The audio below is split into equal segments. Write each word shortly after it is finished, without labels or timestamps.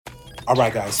All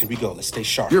right, guys, here we go. Let's stay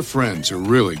sharp. Your friends are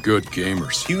really good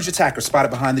gamers. Huge attacker spotted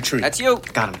behind the tree. That's you.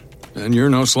 Got him. And you're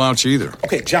no slouch either.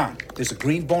 Okay, John, there's a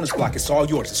green bonus block. It's all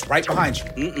yours. It's right behind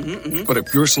you. But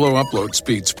if your slow upload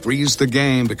speeds freeze the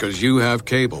game because you have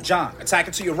cable. John,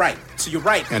 attacking to your right. To your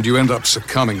right. And you end up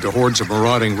succumbing to hordes of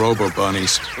marauding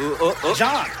robo-bunnies.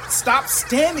 John, stop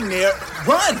standing there.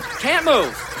 Run. Can't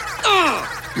move.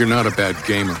 You're not a bad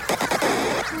gamer.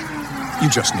 You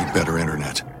just need better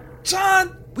internet.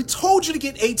 John, we told you to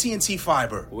get AT&T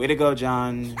Fiber. Way to go,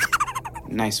 John.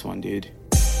 Nice one, dude.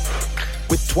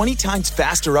 With 20 times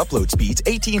faster upload speeds,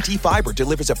 AT&T Fiber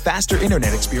delivers a faster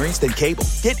internet experience than cable.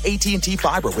 Get AT&T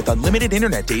Fiber with unlimited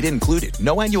internet data included.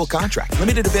 No annual contract.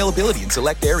 Limited availability in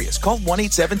select areas. Call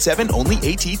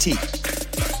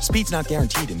 1-877-ONLY-ATT. Speeds not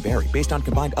guaranteed and vary based on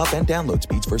combined up and download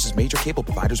speeds versus major cable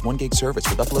providers' 1 gig service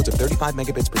with uploads of 35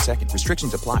 megabits per second.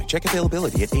 Restrictions apply. Check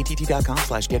availability at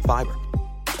att.com/getfiber.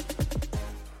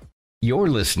 You're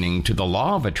listening to the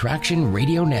Law of Attraction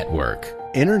Radio Network.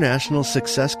 International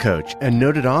success coach and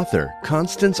noted author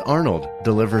Constance Arnold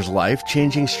delivers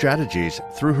life-changing strategies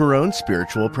through her own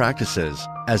spiritual practices,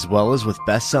 as well as with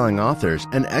best-selling authors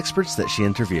and experts that she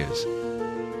interviews.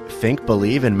 Think,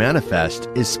 Believe, and Manifest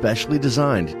is specially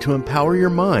designed to empower your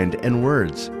mind and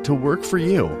words to work for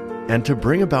you and to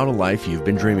bring about a life you've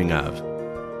been dreaming of.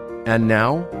 And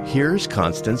now, here's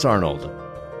Constance Arnold.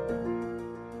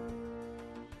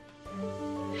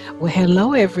 Well,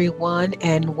 hello, everyone,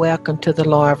 and welcome to the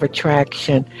Law of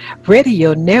Attraction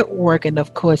Radio Network. And,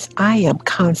 of course, I am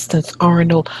Constance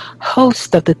Arnold,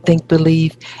 host of the Think,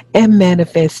 Believe, and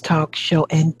Manifest talk show.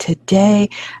 And today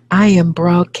I am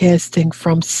broadcasting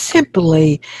from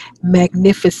simply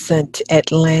magnificent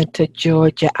Atlanta,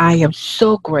 Georgia. I am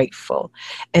so grateful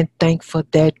and thankful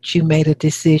that you made a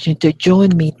decision to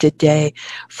join me today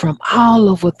from all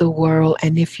over the world.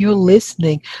 And if you're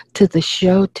listening to the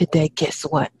show today, guess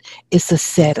what? It's a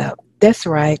setup. That's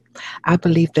right. I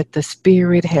believe that the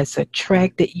Spirit has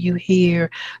attracted you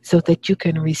here so that you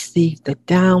can receive the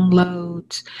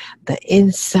downloads, the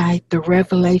insight, the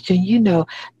revelation,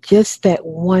 just that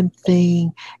one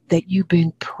thing that you've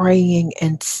been praying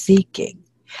and seeking.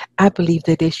 I believe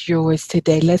that it's yours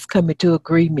today. Let's come into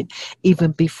agreement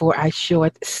even before I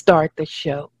start the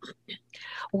show.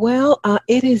 Well,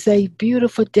 it is a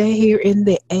beautiful day here in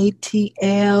the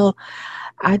ATL.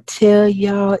 I tell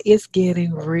y'all, it's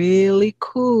getting really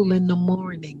cool in the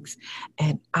mornings,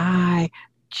 and I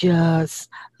just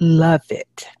love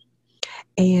it.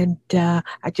 And I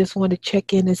just want to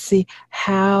check in and see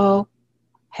how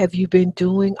have you been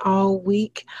doing all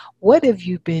week? What have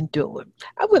you been doing?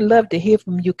 I would love to hear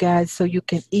from you guys, so you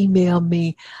can email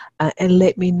me and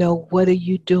let me know what are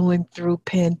you doing through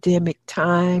pandemic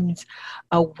times,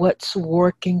 what's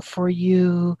working for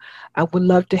you. I would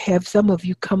love to have some of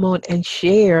you come on and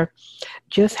share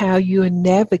just how you are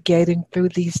navigating through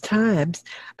these times,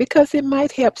 because it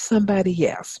might help somebody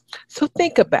else. So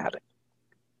think about it.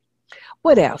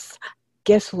 What else?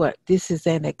 Guess what? This is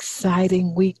an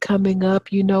exciting week coming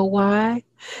up. You know why?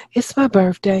 It's my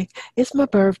birthday. It's my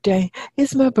birthday.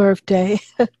 It's my birthday.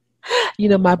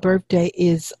 My birthday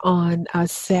is on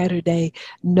Saturday,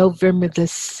 November the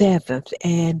 7th.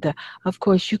 And, of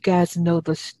course, you guys know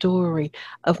the story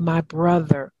of my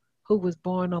brother who was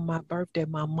born on my birthday.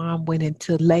 My mom went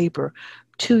into labor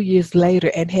 2 years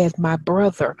later and had my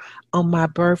brother on my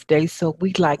birthday. So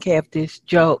we have this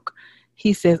joke.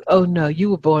 He says, "Oh, no, you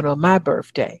were born on my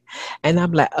birthday." And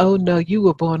I'm like, "Oh, no, you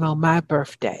were born on my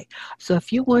birthday." So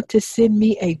if you want to send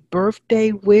me a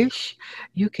birthday wish,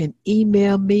 you can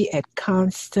email me at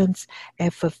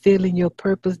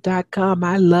constance@fulfillingyourpurpose.com.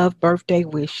 I love birthday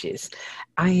wishes.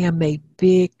 I am a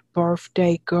big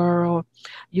birthday girl.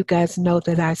 You guys know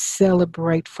that I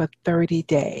celebrate for 30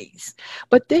 days.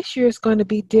 But this year is going to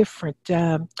be different.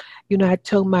 I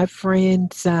told my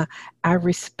friends I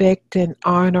respect and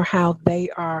honor how they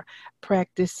are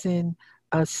practicing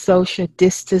social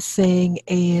distancing,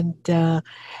 and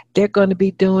they're going to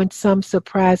be doing some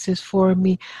surprises for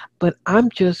me. But I'm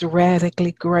just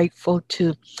radically grateful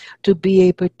to be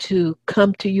able to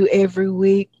come to you every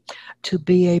week, to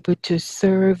be able to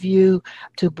serve you,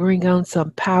 to bring on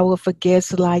some powerful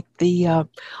guests like the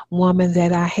woman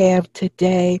that I have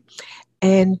today,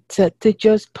 and to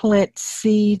just plant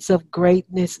seeds of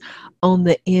greatness on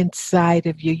the inside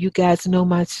of you. You guys know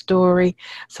my story,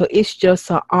 so it's just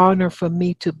an honor for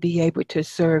me to be able to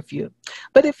serve you.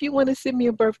 But if you want to send me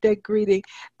a birthday greeting,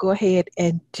 go ahead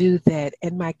and do that.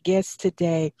 And my guest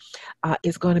today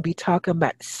is going to be talking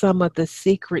about some of the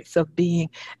secrets of being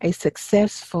a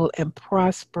successful and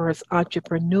prosperous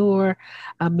entrepreneur.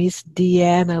 Miss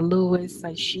DeAnna Lewis,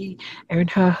 she and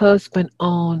her husband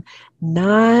own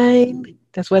 9,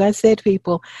 that's what I said,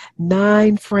 people,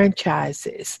 9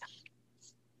 franchises.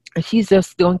 And she's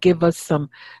just going to give us some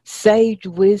sage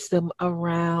wisdom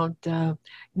around,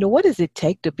 what does it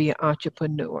take to be an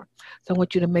entrepreneur? So I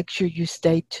want you to make sure you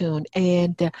stay tuned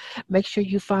and make sure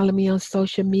you follow me on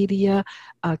social media,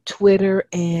 Twitter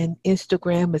and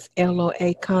Instagram is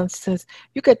LOA Constance.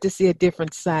 You get to see a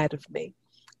different side of me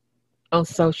on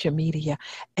social media.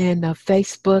 And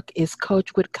Facebook is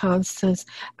Coach with Constance.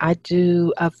 I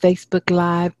do a Facebook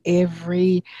Live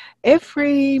every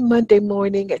Monday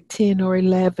morning at 10 or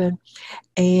 11.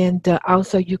 And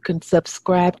also you can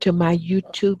subscribe to my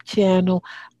YouTube channel,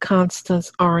 Constance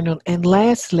Arnold. And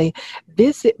lastly,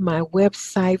 visit my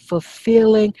website,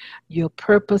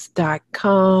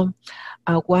 fulfillingyourpurpose.com.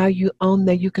 While you're on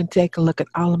there, you can take a look at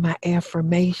all of my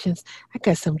affirmations. I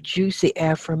got some juicy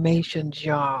affirmations,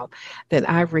 y'all, that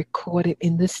I recorded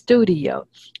in the studio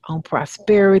on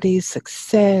prosperity,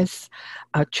 success,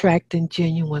 attracting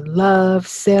genuine love,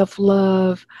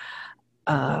 self-love,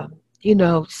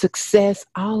 success,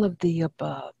 all of the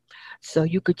above. So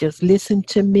you could just listen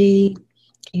to me,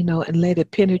 and let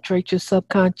it penetrate your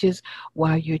subconscious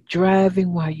while you're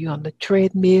driving, while you're on the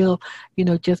treadmill,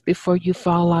 just before you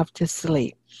fall off to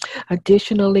sleep.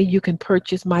 Additionally, you can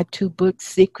purchase my 2 books,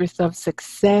 Secrets of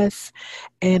Success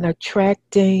and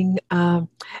Attracting and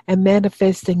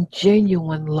Manifesting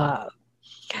Genuine Love.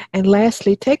 And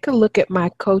lastly, take a look at my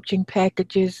coaching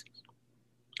packages.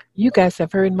 You guys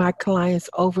have heard my clients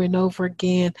over and over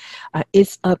again.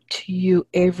 It's up to you.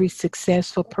 Every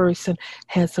successful person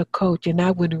has a coach, and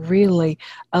I would really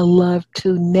love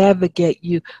to navigate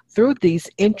you through these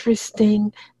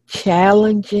interesting,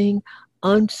 challenging,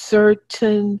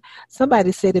 uncertain.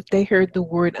 Somebody said if they heard the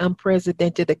word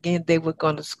unprecedented again, they were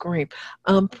going to scream.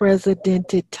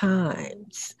 Unprecedented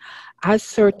times. I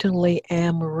certainly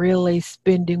am really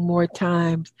spending more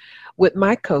time with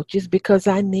my coaches because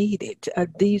I need it.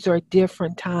 These are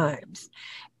different times.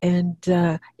 And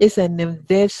it's an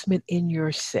investment in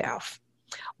yourself.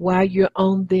 While you're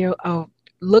on there,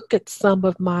 look at some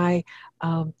of my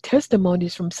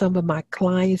testimonies from some of my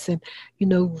clients and,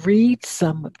 read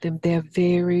some of them. They're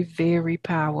very, very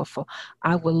powerful.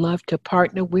 I would love to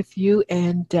partner with you.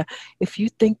 And if you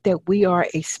think that we are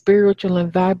a spiritual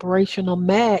and vibrational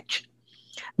match,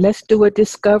 let's do a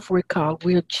discovery call.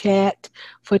 We'll chat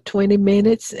for 20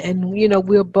 minutes and,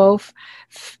 we'll both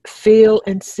feel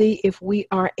and see if we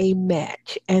are a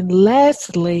match. And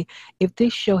lastly, if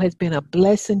this show has been a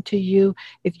blessing to you,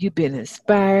 if you've been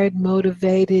inspired,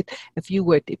 motivated, if you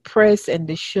were depressed and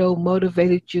the show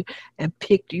motivated you and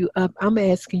picked you up, I'm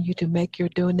asking you to make your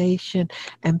donation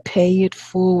and pay it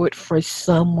forward for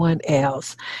someone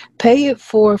else. Pay it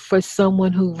forward for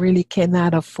someone who really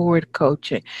cannot afford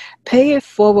coaching. Pay it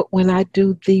forward when I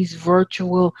do these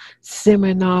virtual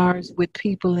seminars with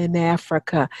people in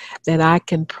Africa that I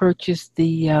can purchase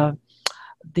the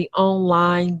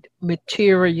online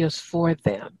materials for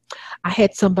them. I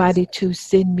had somebody to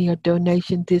send me a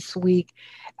donation this week.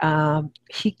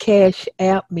 He Cash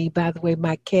App me. By the way,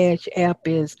 my Cash App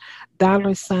is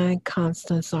 $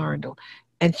 Constance Arnold.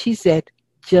 And she said,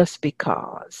 just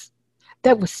because.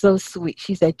 That was so sweet.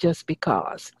 She said, just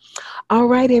because. All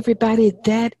right, everybody,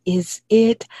 that is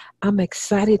it. I'm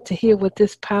excited to hear what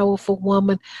this powerful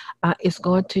woman is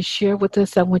going to share with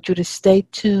us. I want you to stay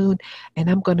tuned, and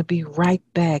I'm going to be right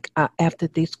back after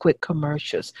these quick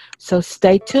commercials. So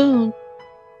stay tuned.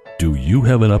 Do you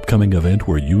have an upcoming event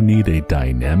where you need a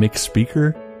dynamic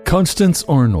speaker? Constance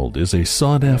Arnold is a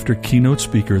sought-after keynote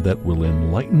speaker that will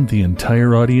enlighten the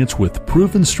entire audience with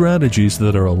proven strategies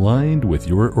that are aligned with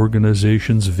your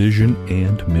organization's vision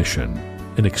and mission.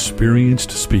 An experienced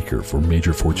speaker for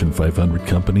major Fortune 500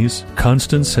 companies,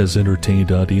 Constance has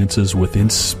entertained audiences with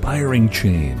inspiring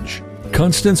change.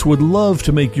 Constance would love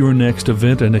to make your next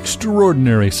event an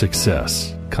extraordinary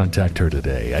success. Contact her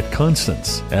today at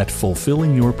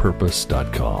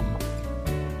Constance@fulfillingyourpurpose.com.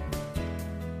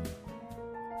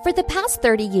 For the past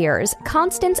 30 years,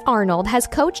 Constance Arnold has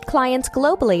coached clients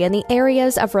globally in the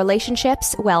areas of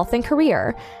relationships, wealth, and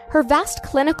career. Her vast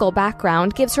clinical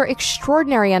background gives her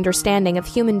extraordinary understanding of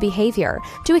human behavior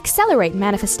to accelerate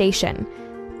manifestation.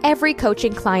 Every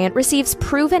coaching client receives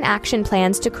proven action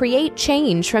plans to create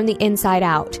change from the inside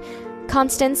out.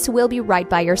 Constance will be right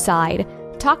by your side.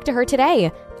 Talk to her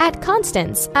today at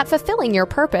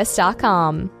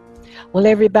Constance@fulfillingyourpurpose.com. Well,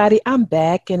 everybody, I'm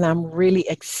back, and I'm really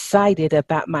excited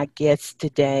about my guest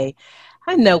today.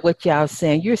 I know what y'all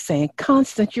saying. You're saying,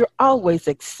 Constance, you're always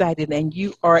excited, and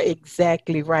you are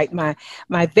exactly right. My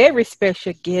very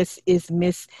special guest is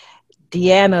Miss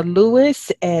DeAnna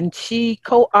Lewis, and she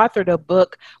co-authored a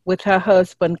book with her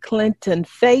husband, Clinton,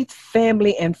 Faith,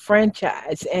 Family, and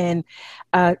Franchise. And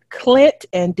Clint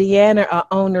and DeAnna are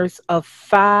owners of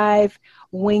 5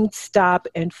 Wingstop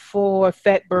and 4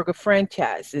 Fatburger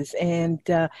franchises, and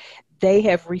they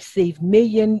have received $1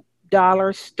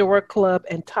 million store club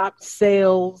and top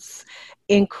sales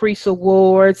increase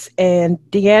awards. And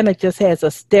DeAnna just has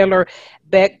a stellar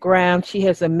background. She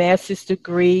has a master's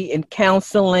degree in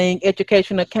counseling,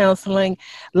 educational counseling,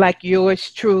 like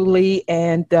yours truly,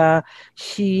 and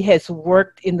she has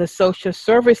worked in the social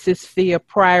services field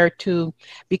prior to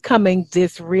becoming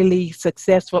this really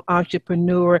successful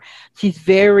entrepreneur. She's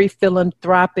very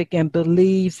philanthropic and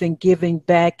believes in giving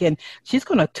back, and she's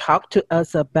going to talk to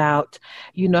us about,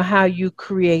 how you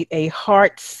create a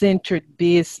heart-centered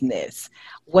business,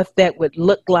 what that would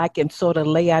look like, and sort of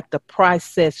lay out the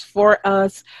process for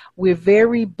us. We're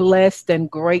very blessed and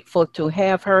grateful to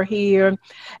have her here.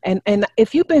 And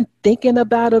if you've been thinking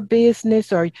about a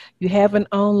business, or you have an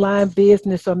online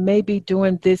business, or maybe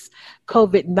during this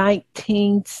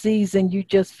COVID-19 season, you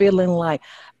just feeling like,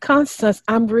 Constance,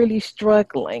 I'm really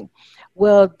struggling.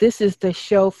 Well, this is the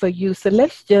show for you. So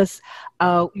let's just,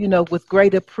 with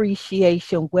great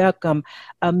appreciation, welcome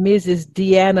Mrs.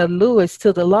 DeAnna Lewis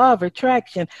to the Law of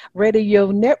Attraction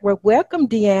Radio Network. Welcome,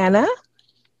 DeAnna.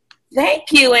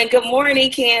 Thank you, and good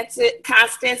morning,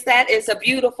 Constance. That is a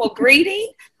beautiful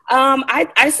greeting.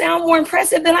 I sound more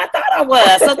impressive than I thought I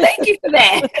was, so thank you for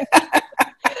that.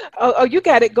 Oh, you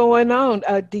got it going on,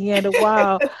 DeAnna.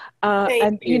 Wow.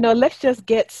 Let's just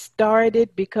get started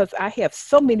because I have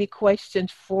so many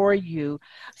questions for you.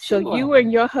 So Sure. You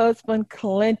and your husband,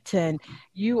 Clinton,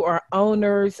 you are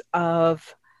owners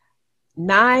of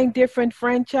 9 different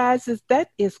franchises. That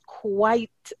is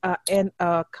quite an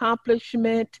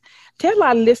accomplishment. Tell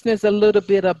our listeners a little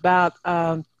bit about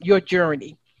your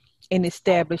journey in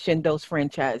establishing those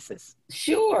franchises.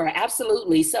 Sure,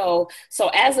 absolutely. So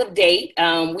as of date,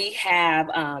 we have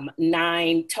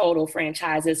 9 total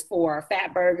franchises, 4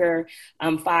 Fatburger,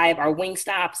 5 are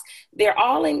Wingstops. They're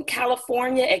all in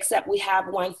California, except we have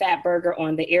 1 Fatburger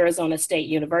on the Arizona State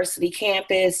University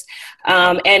campus.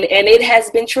 And it has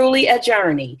been truly a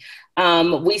journey.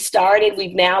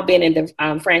 We've now been in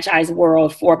the franchise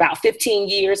world for about 15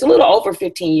 years, a little over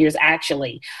 15 years,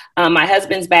 actually. My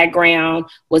husband's background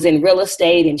was in real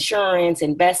estate, insurance,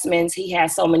 investments. He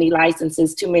has so many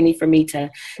licenses, too many for me to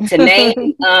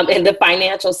name, in the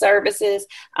financial services.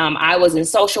 I was in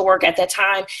social work at that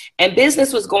time, and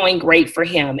business was going great for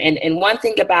him. And one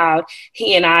thing about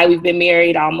he and I, we've been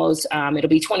married almost, it'll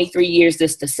be 23 years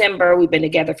this December. We've been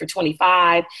together for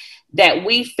 25. That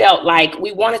we felt like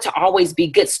we wanted to always be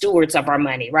good stewards of our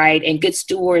money, right? And good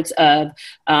stewards of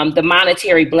the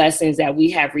monetary blessings that we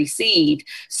have received.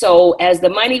 So as the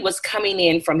money was coming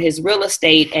in from his real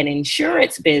estate and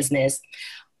insurance business,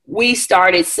 we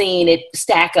started seeing it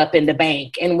stack up in the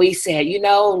bank. And we said,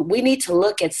 we need to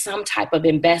look at some type of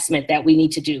investment that we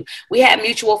need to do. We had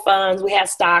mutual funds, we had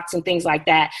stocks and things like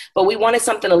that, but we wanted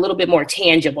something a little bit more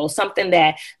tangible, something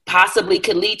that possibly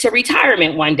could lead to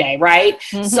retirement one day, right?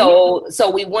 Mm-hmm. So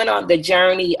we went on the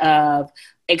journey of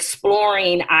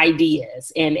exploring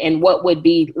ideas and what would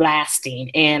be lasting.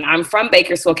 And I'm from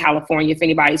Bakersfield, California. If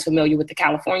anybody's familiar with the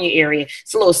California area,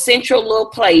 it's a little central little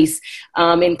place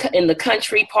in the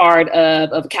country part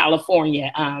of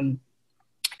California. And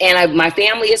my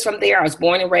family is from there. I was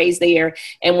born and raised there.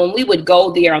 And when we would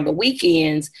go there on the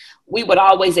weekends, we would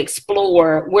always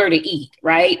explore where to eat,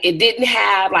 right? It didn't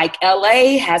have, like,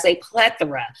 LA has a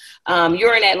plethora.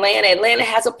 You're in Atlanta. Atlanta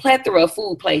has a plethora of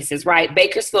food places, right?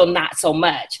 Bakersfield, not so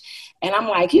much. And I'm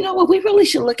like, you know what? We really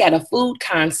should look at a food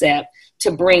concept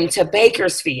to bring to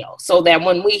Bakersfield so that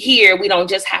when we hear, we don't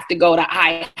just have to go to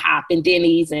IHOP and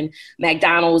Denny's and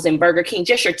McDonald's and Burger King,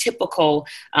 just your typical,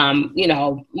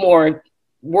 more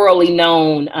worldly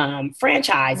known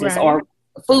franchises, right, or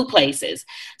food places.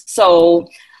 So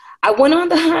I went on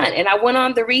the hunt and I went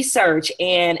on the research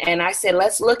and I said,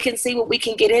 let's look and see what we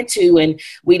can get into. And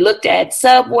we looked at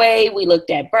Subway, we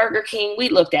looked at Burger King, we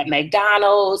looked at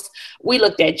McDonald's, we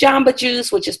looked at Jamba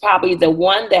Juice, which is probably the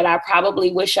one that I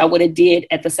probably wish I would have did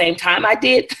at the same time I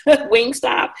did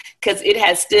Wingstop, because it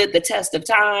has stood the test of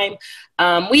time.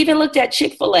 We even looked at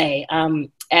Chick-fil-A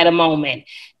at a moment.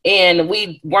 And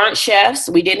we weren't chefs.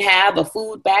 We didn't have a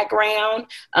food background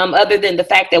other than the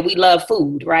fact that we love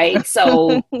food, right?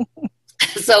 So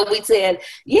we said,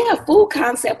 yeah, food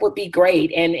concept would be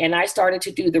great. And I started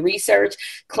to do the research.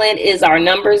 Clint is our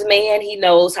numbers man. He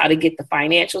knows how to get the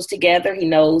financials together. He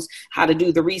knows how to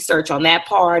do the research on that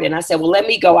part. And I said, well, let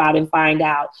me go out and find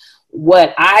out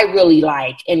what I really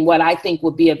like and what I think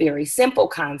would be a very simple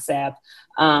concept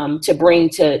to bring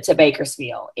to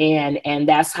Bakersfield. And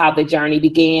that's how the journey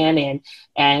began.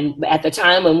 And at the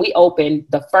time when we opened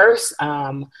the first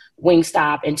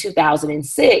Wingstop in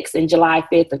 2006, in July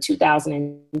 5th of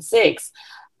 2006,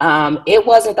 it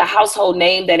wasn't the household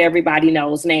name that everybody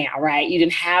knows now, right? You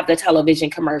didn't have the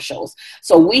television commercials.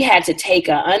 So we had to take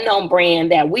an unknown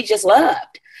brand that we just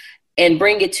loved and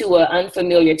bring it to an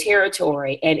unfamiliar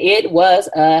territory. And it was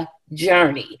a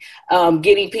journey,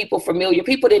 getting people familiar.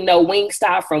 People didn't know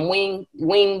Wingstop from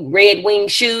Red Wing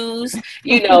shoes.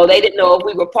 You know, they didn't know if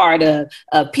we were part of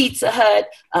Pizza Hut.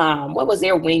 What was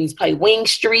their wings place? Wing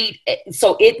Street.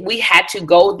 So we had to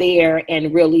go there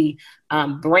and really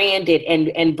brand it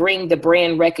and bring the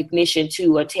brand recognition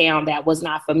to a town that was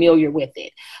not familiar with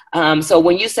it. So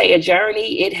when you say a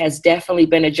journey, it has definitely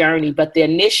been a journey. But the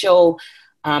initial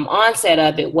onset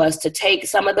of it was to take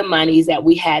some of the monies that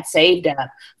we had saved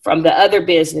up from the other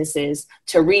businesses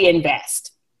to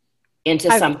reinvest into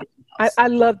something else. I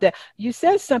love that. You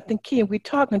said something key, and we're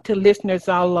talking to listeners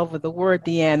all over the world,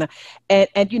 DeAnna.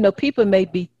 And you know, people may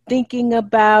be thinking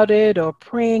about it or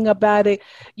praying about it.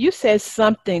 You said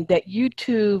something that you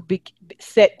two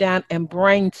sat down and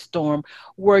brainstormed.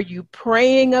 Were you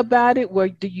praying about it?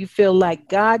 Do you feel like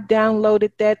God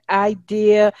downloaded that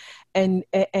idea? And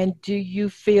do you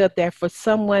feel that for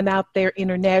someone out there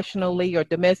internationally or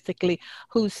domestically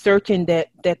who's searching that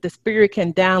the Spirit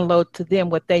can download to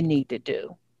them what they need to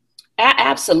do?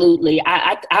 Absolutely.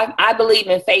 I believe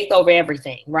in faith over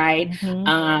everything, right?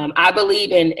 Mm-hmm. I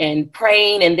believe in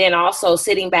praying and then also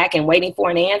sitting back and waiting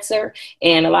for an answer.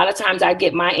 And a lot of times I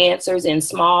get my answers in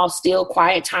small, still,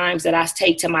 quiet times that I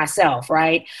take to myself,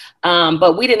 right?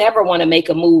 But we didn't ever want to make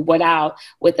a move without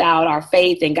our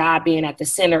faith and God being at the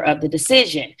center of the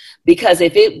decision. Because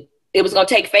if it was going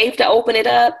to take faith to open it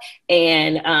up.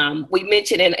 And we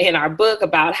mentioned in our book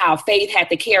about how faith had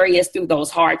to carry us through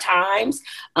those hard times.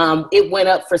 It went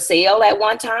up for sale at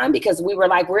one time because we were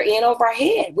like, we're in over our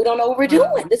head. We don't know what we're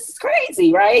doing. This is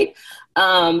crazy, right?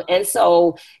 And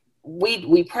so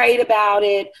we prayed about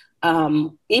it,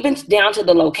 even down to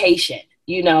the location,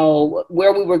 you know,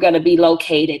 where we were going to be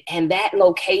located. And that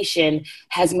location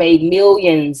has made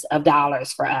millions of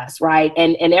dollars for us, right?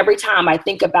 And every time I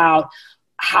think about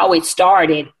how it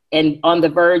started and on the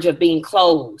verge of being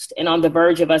closed and on the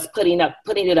verge of us putting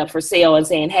it up for sale and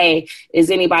saying, hey, does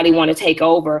anybody want to take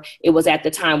over? It was at the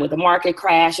time with the market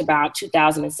crash about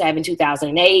 2007,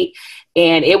 2008.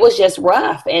 And it was just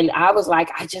rough. And I was like,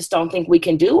 I just don't think we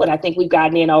can do it. I think we've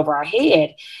gotten in over our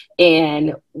head.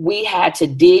 And we had to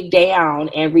dig down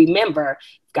and remember,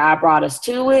 God brought us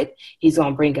to it. He's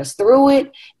going to bring us through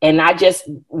it. And not just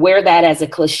wear that as a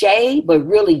cliche, but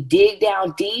really dig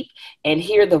down deep and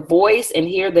hear the voice and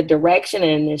hear the direction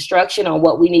and instruction on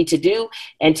what we need to do.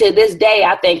 And to this day,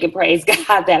 I thank and praise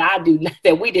God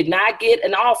that we did not get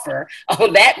an offer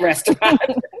on that restaurant.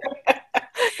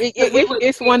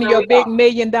 It's one of your big $1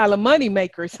 million money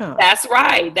makers, huh? That's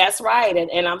right.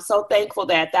 And I'm so thankful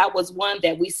that was one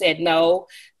that we said, no,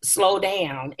 slow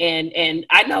down. And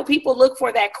I know people look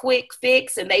for that quick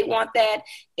fix and they want that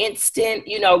instant,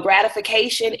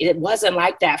 gratification. It wasn't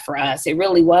like that for us. It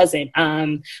really wasn't.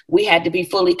 We had to be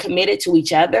fully committed to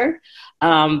each other.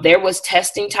 There was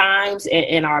testing times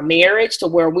in our marriage to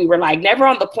where we were like, never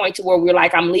on the point to where we were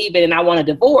like, I'm leaving and I want a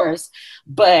divorce,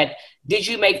 but did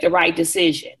you make the right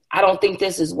decision? I don't think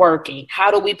this is working. How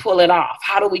do we pull it off?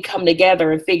 How do we come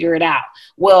together and figure it out?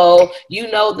 Well,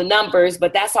 you know the numbers,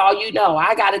 but that's all you know.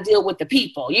 I got to deal with the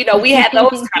people. We had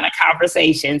those kind of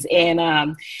conversations,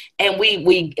 and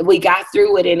we got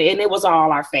through it, and it was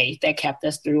all our faith that kept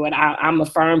us through it. I'm a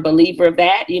firm believer of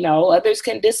that. Others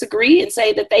can disagree and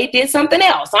say that they did something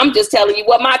else. I'm just telling you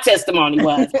what my testimony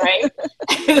was, right?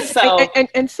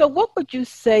 So what would you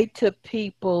say to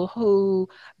people who,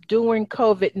 during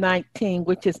COVID-19,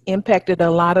 which has impacted a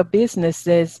lot of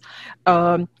businesses,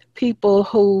 people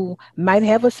who might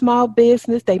have a small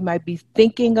business, they might be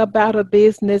thinking about a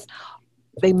business,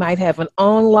 they might have an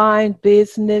online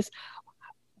business.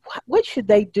 What should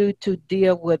they do to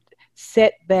deal with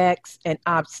setbacks and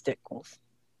obstacles?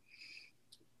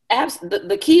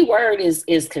 The key word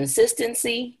is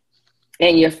consistency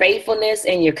and your faithfulness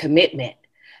and your commitment.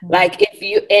 Like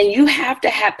you have to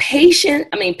have passion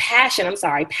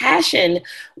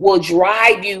will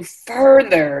drive you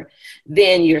further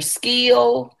than your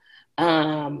skill,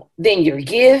 than your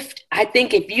gift. I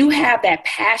think if you have that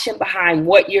passion behind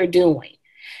what you're doing,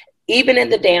 even in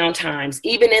the down times,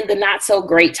 even in the not so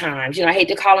great times, I hate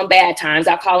to call them bad times,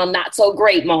 I call them not so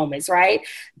great moments, right?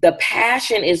 the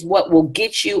passion is what will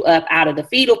get you up out of the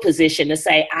fetal position to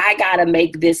say, I got to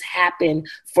make this happen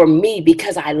for me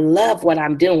because I love what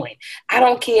I'm doing. I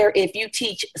don't care if you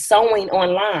teach sewing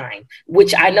online,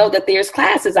 which I know that there's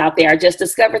classes out there. I just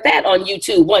discovered that on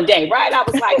YouTube one day, right? I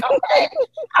was like, okay,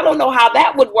 I don't know how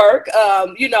that would work.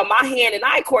 My hand and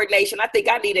eye coordination, I think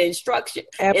I need an instructor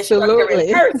in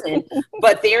person.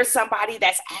 But there's somebody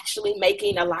that's actually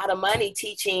making a lot of money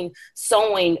teaching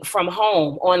sewing from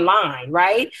home online,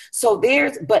 right? So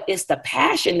but it's the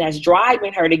passion that's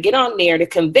driving her to get on there to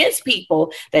convince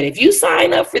people that if you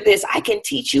sign up for this, I can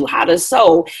teach you how to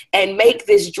sew and make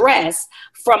this dress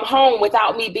from home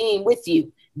without me being with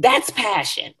you. That's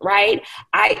passion, right?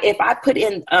 If I put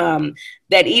in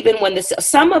that even when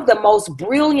some of the most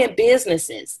brilliant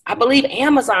businesses, I believe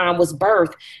Amazon was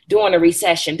birthed during a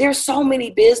recession. There's so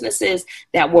many businesses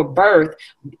that were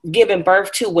given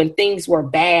birth to when things were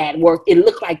bad, where it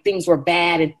looked like things were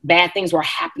bad and bad things were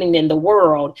happening in the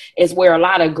world, is where a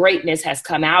lot of greatness has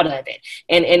come out of it.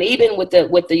 And even with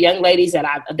the young ladies that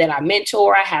I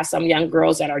mentor, I have some young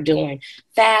girls that are doing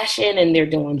fashion and they're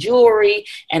doing jewelry,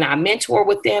 and I mentor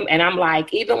with them. And I'm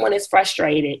like, even when it's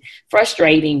frustrating,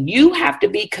 you have to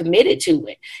be committed to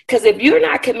it. Because if you're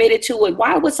not committed to it,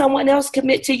 why would someone else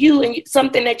commit to you and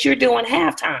something that you're doing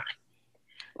half-time?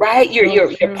 Right?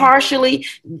 You're partially,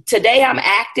 today I'm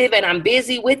active and I'm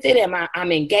busy with it and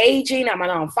I'm engaging, I'm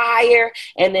on fire.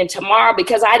 And then tomorrow,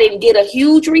 because I didn't get a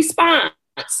huge response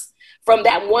from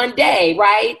that one day,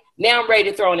 right? Now I'm ready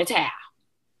to throw in the towel.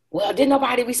 Well, didn't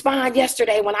nobody respond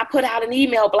yesterday when I put out an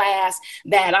email blast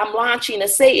that I'm launching a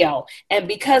sale? And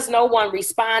because no one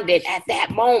responded at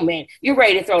that moment, you're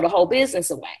ready to throw the whole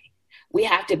business away. We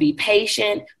have to be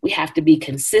patient. We have to be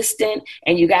consistent,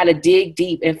 and you got to dig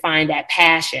deep and find that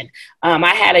passion.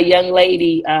 I had a young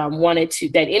lady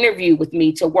that interview with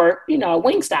me to work, a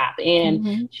Wingstop,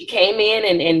 and she came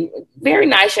in and very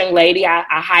nice young lady. I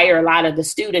hire a lot of the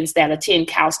students that attend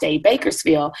Cal State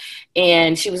Bakersfield,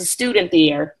 and she was a student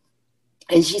there.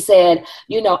 And she said,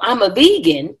 I'm a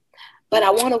vegan, but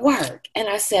I want to work. And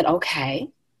I said, okay,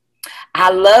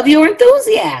 I love your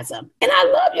enthusiasm and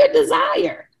I love your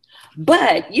desire,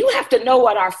 but you have to know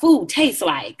what our food tastes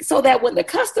like so that when the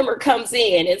customer comes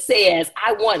in and says,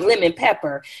 I want lemon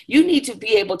pepper, you need to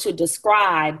be able to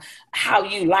describe how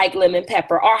you like lemon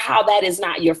pepper or how that is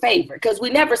not your favorite. Because we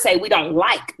never say we don't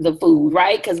like the food,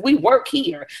 right? Because we work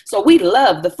here. So we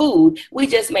love the food. We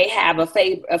just may have a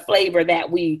flavor that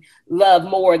we love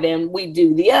more than we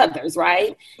do the others,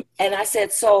 right? And I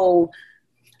said, so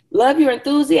love your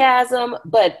enthusiasm,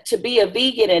 but to be a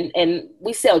vegan and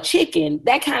we sell chicken,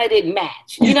 that kind of didn't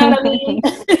match. You know what I mean?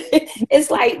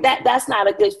 It's like that's not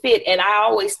a good fit. And I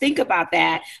always think about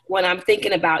that when I'm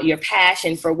thinking about your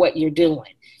passion for what you're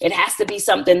doing. It has to be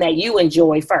something that you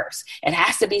enjoy first. It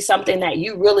has to be something that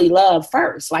you really love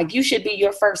first. Like you should be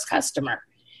your first customer.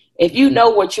 If you know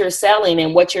what you're selling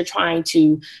and what you're trying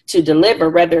to deliver,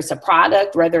 whether it's a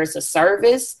product, whether it's a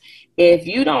service, if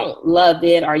you don't love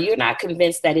it or you're not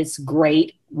convinced that it's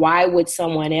great, why would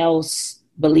someone else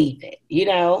believe it?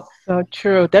 So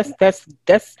true.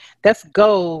 That's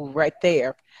gold right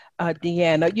there,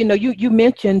 DeAnna. You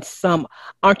mentioned some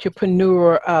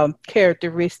entrepreneur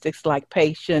characteristics like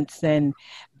patience and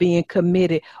being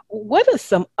committed. What are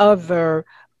some other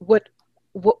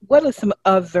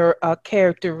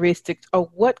characteristics, or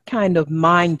what kind of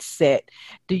mindset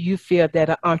do you feel that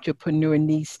an entrepreneur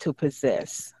needs to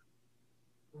possess?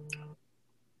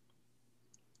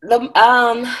 Let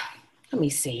me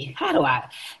see.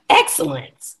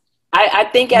 Excellence. I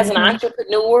think as an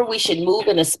entrepreneur, we should move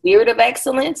in a spirit of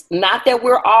excellence. Not that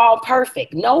we're all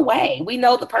perfect. No way. We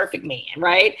know the perfect man,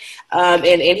 right? And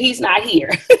he's not here.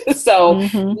 So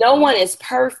no one is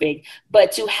perfect,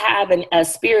 but to have a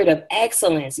spirit of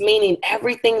excellence, meaning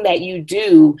everything that you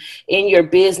do in your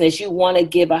business, you want to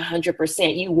give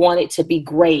 100%. You want it to be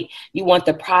great. You want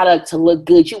the product to look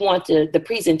good. You want the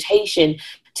presentation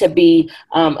to be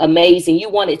amazing. You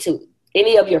want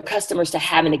any of your customers to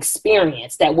have an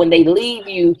experience that when they leave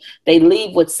you, they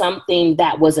leave with something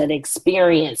that was an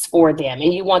experience for them.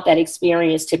 And you want that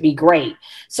experience to be great.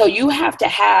 So you have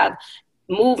to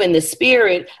move in the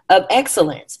spirit of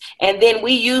excellence. And then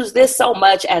we use this so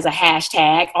much as a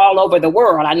hashtag all over the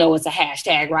world. I know it's a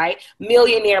hashtag, right?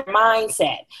 Millionaire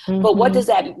mindset. But what does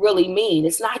that really mean?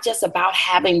 It's not just about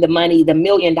having the money, the $1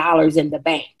 million in the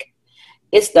bank.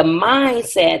 It's the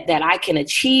mindset that I can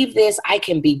achieve this. I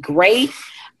can be great.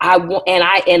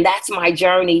 And that's my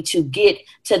journey to get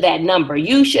to that number.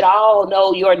 You should all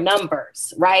know your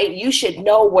numbers, right? You should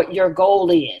know what your goal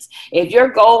is. If your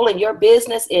goal in your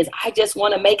business is, I just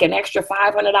want to make an extra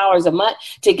 $500 a month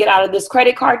to get out of this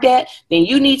credit card debt, then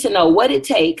you need to know what it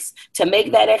takes to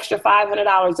make that extra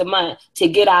 $500 a month to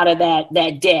get out of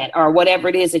that debt or whatever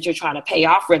it is that you're trying to pay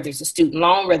off, whether it's a student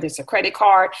loan, whether it's a credit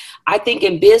card. I think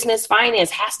in business, finance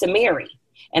has to marry.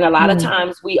 And a lot of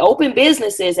times we open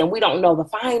businesses and we don't know the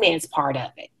finance part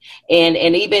of it. And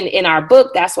even in our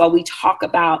book, that's why we talk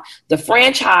about the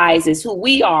franchise is who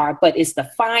we are, but it's the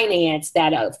finance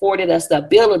that afforded us the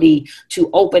ability to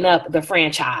open up the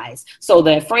franchise. So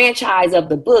the franchise of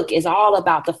the book is all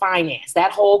about the finance.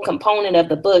 That whole component of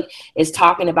the book is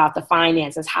talking about the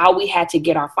finances, how we had to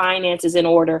get our finances in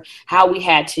order, how we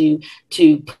had to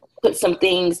put some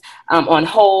things on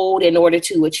hold in order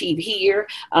to achieve here.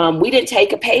 We didn't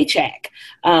take a paycheck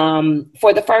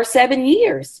for the first 7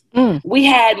 years. We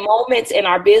had moments in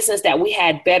our business that we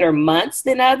had better months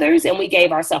than others, and we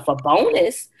gave ourselves a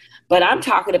bonus. But I'm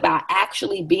talking about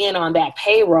actually being on that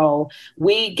payroll.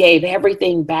 We gave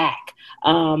everything back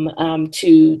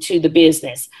to the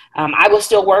business. I was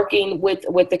still working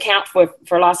with the count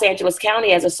for Los Angeles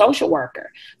County as a social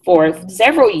worker for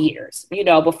several years,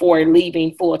 before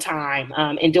leaving full time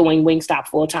and doing Wingstop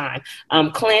full time.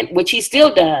 Clint, which he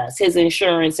still does, his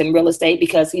insurance and real estate,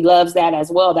 because he loves that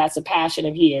as well. That's a passion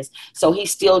of his. So he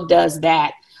still does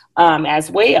that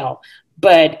as well.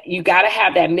 But you got to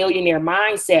have that millionaire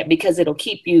mindset because it'll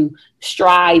keep you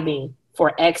striving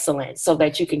for excellence so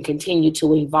that you can continue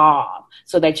to evolve,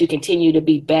 so that you continue to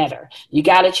be better. You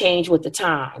got to change with the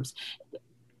times.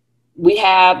 We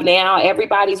have now,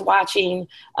 everybody's watching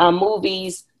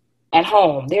movies at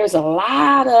home. There's a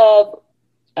lot of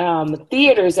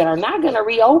theaters that are not going to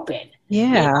reopen.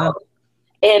 Yeah.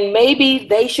 And maybe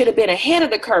they should have been ahead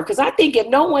of the curve. Because I think if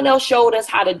no one else showed us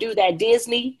how to do that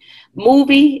Disney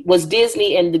movie, was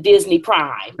Disney and the Disney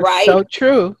Prime, right? So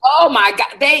true. Oh my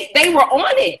God. They were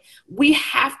on it. We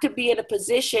have to be in a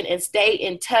position and stay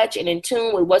in touch and in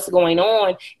tune with what's going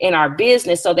on in our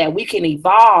business so that we can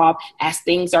evolve as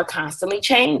things are constantly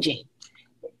changing.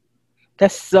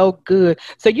 That's so good.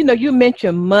 So, you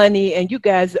mentioned money, and you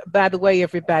guys, by the way,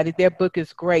 everybody, their book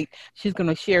is great. She's going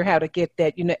to share how to get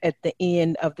that, at the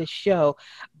end of the show.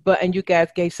 And you guys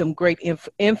gave some great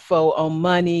info on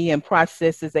money and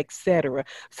processes, etc.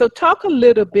 So talk a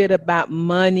little bit about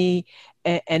money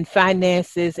and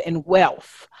finances and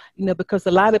wealth, because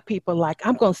a lot of people are like,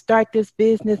 I'm going to start this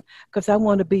business because I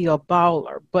want to be a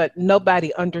baller, but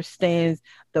nobody understands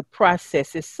the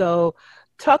processes. So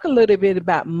talk a little bit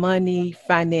about money,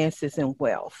 finances, and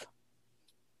wealth.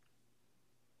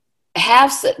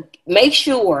 Make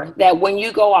sure that when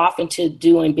you go off into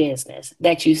doing business,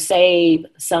 that you save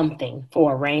something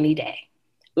for a rainy day.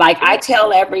 Like I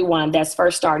tell everyone that's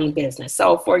first starting business.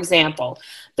 So for example,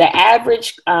 the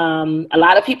average, a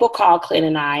lot of people call Clint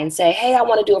and I and say, hey, I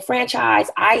want to do a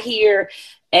franchise. I hear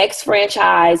X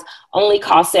franchise only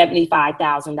costs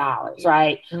 $75,000,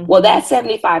 right? Mm-hmm. Well, that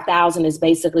 $75,000 is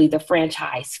basically the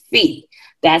franchise fee.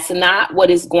 That's not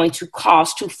what it's going to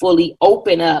cost to fully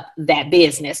open up that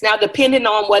business. Now, depending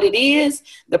on what it is,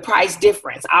 the price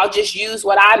difference. I'll just use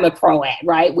what I'm a pro at,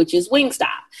 right? Which is Wingstop.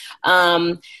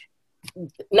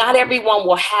 Not everyone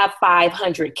will have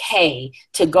 $500K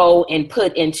to go and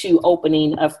put into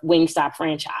opening a Wingstop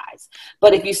franchise.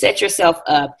 But if you set yourself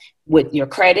up with your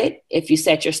credit, if you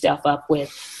set yourself up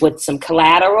with some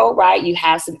collateral, right? You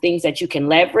have some things that you can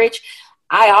leverage.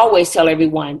 I always tell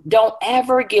everyone, don't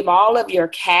ever give all of your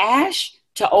cash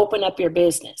to open up your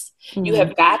business. Mm-hmm. You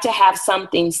have got to have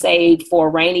something saved for a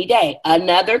rainy day.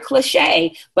 Another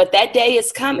cliche, but that day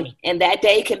is coming, and that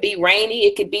day can be rainy.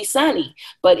 It could be sunny,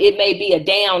 but it may be a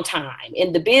downtime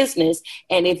in the business.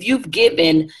 And if you've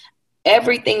given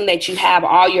everything that you have,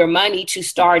 all your money to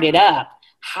start it up,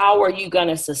 how are you going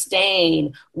to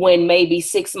sustain when maybe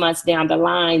 6 months down the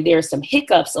line, there's some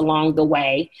hiccups along the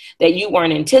way that you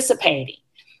weren't anticipating?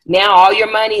 Now all your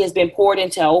money has been poured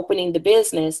into opening the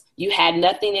business. You had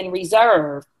nothing in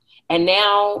reserve. And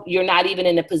now you're not even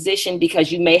in a position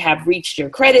because you may have reached your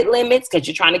credit limits because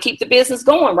you're trying to keep the business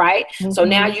going, right? Mm-hmm. So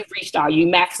now you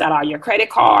maxed out all your credit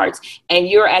cards and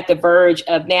you're at the verge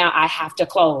of now I have to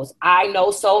close. I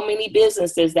know so many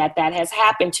businesses that has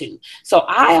happened to. So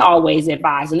I always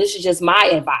advise, and this is just my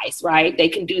advice, right? They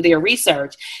can do their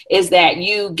research, is that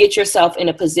you get yourself in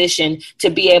a position to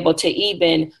be able to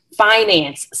even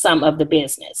finance some of the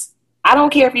business. I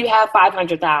don't care if you have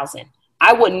 $500,000.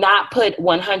 I would not put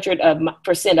 100%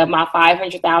 of my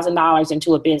 $500,000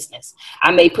 into a business.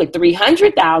 I may put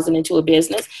 $300,000 into a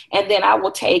business, and then I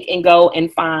will take and go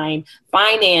and find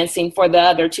financing for the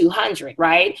other 200,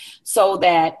 right? So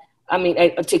that,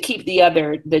 to keep the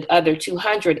other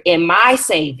 200 in my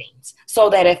savings, so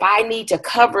that if I need to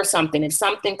cover something, if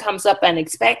something comes up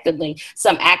unexpectedly,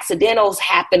 some accidentals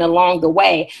happen along the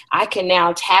way, I can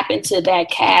now tap into that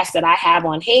cash that I have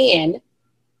on hand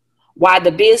while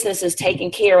the business is taking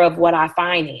care of what I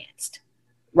financed,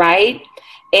 right?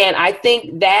 And I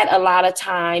think that a lot of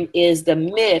time is the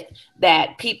myth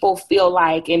that people feel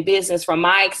like in business, from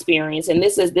my experience, and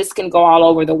this can go all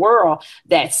over the world,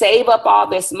 that save up all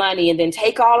this money and then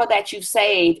take all of that you've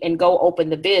saved and go open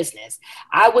the business.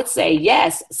 I would say,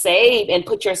 yes, save and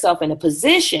put yourself in a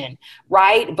position,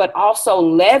 right? But also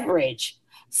leverage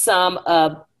some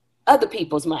of other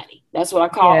people's money. That's what I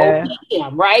call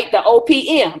OPM, right? The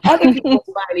OPM, other people's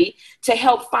money, to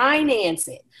help finance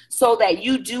it so that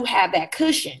you do have that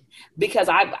cushion. Because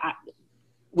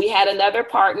we had another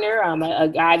partner, a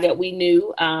guy that we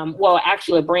knew,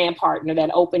 actually a brand partner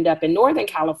that opened up in Northern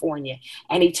California,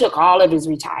 and he took all of his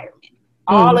retirement,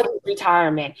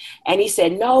 and he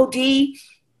said, no, D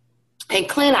and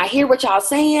Clint, I hear what y'all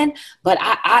saying, but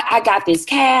I got this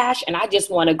cash and I just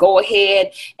want to go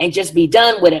ahead and just be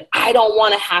done with it. I don't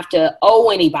want to have to owe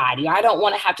anybody. I don't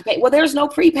want to have to pay. Well, there's no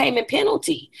prepayment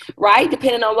penalty, right?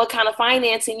 Depending on what kind of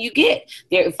financing you get.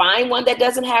 Find one that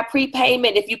doesn't have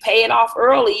prepayment. If you pay it off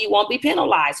early, you won't be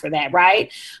penalized for that,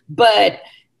 right? But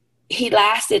he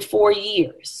lasted 4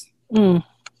 years.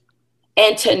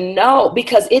 And to know,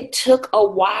 because it took a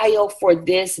while for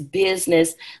this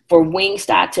business, for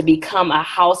Wingstop to become a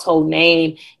household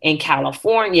name in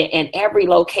California, and every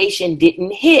location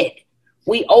didn't hit.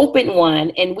 We opened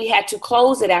one and we had to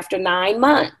close it after 9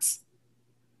 months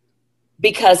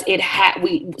because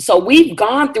so we've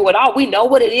gone through it all. We know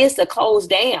what it is to close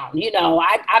down.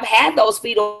 I've had those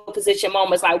fetal position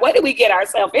moments like, what did we get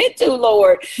ourselves into,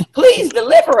 Lord? Please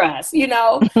deliver us,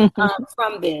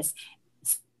 from this.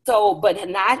 So, but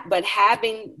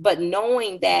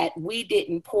knowing that we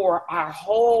didn't pour our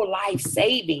whole life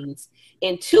savings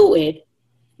into it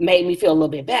made me feel a little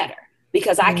bit better,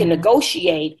 because I can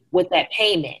negotiate with that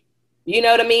payment. You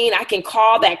know what I mean? I can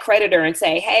call that creditor and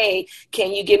say, hey,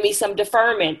 can you give me some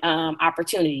deferment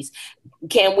opportunities?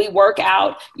 Can we work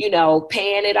out,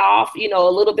 paying it off, a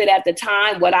little bit at the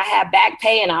time, what I have back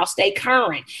pay, and I'll stay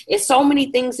current. It's so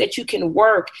many things that you can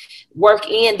work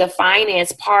in the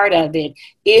finance part of it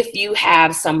if you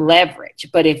have some leverage.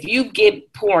 But if you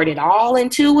poured it all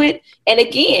into it, and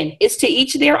again, it's to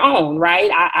each their own,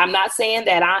 right? I'm not saying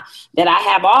that I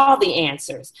have all the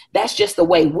answers. That's just the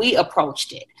way we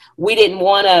approached it. We didn't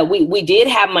want to, we did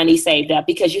have money saved up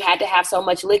because you had to have so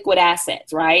much liquid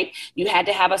assets, right? You had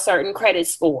to have a certain credit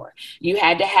score. You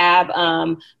had to have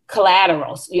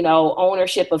collaterals,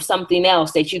 ownership of something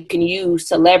else that you can use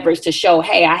to leverage to show,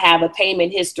 hey, I have a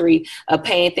payment history of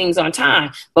paying things on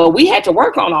time. But we had to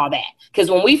work on all that,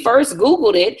 because when we first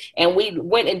Googled it and we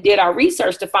went and did our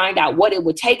research to find out what it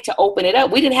would take to open it up,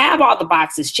 we didn't have all the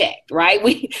boxes checked, right?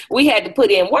 We had to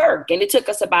put in work, and it took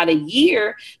us about a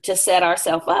year to set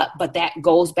ourselves up. But that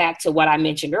goes back to what I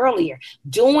mentioned earlier,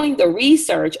 doing the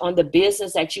research on the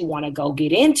business that you want to go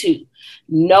get into.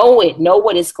 Know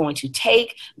what it's going to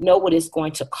take, know what it's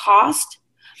going to cost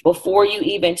before you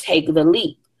even take the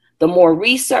leap. The more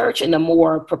research and the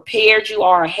more prepared you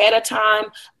are ahead of time,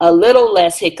 a little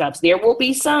less hiccups. There will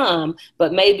be some,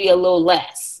 but maybe a little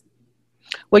less.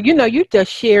 Well, you're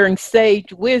just sharing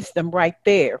sage wisdom right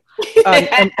there,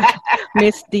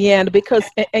 Miss DeAnna, because,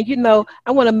 and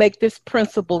I want to make this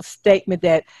principle statement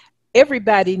that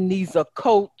everybody needs a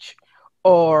coach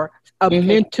or a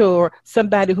mentor,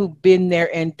 somebody who's been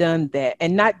there and done that,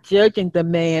 and not judging the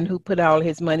man who put all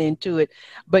his money into it,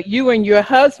 but you and your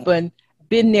husband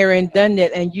been there and done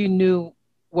that, and you knew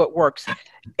what works.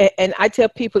 And I tell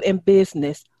people in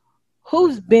business,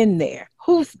 who's been there?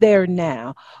 Who's there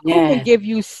now? Who can give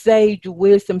you sage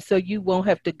wisdom so you won't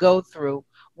have to go through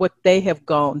what they have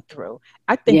gone through?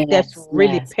 I think that's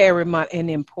really paramount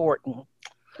and important.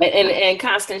 And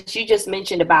Constance, you just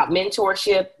mentioned about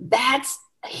mentorship. That's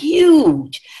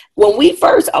huge. When we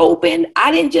first opened,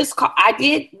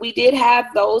 we did have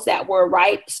those that were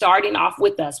starting off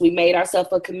with us. We made ourselves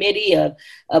a committee of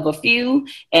a few,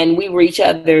 and we were each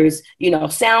other's,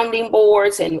 sounding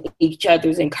boards and each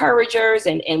other's encouragers.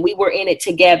 And we were in it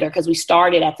together because we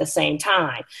started at the same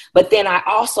time. But then I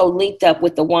also linked up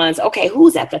with the ones, okay,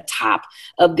 who's at the top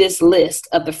of this list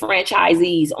of the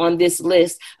franchisees on this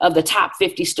list of the top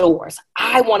 50 stores?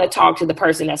 I want to talk to the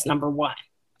person that's number one.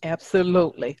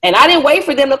 Absolutely. And I didn't wait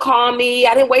for them to call me.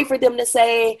 I didn't wait for them to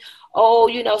say, oh,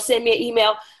 send me an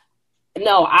email.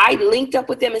 No, I linked up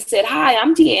with them and said, hi,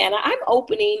 I'm DeAnna. I'm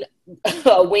opening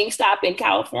a Wingstop in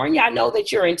California. I know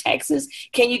that you're in Texas.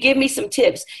 Can you give me some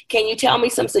tips? Can you tell me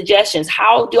some suggestions?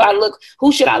 How do I look?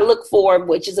 Who should I look for,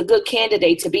 which is a good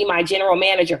candidate to be my general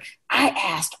manager? I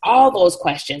asked all those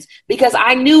questions because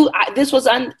I knew this was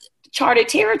uncharted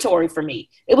territory for me.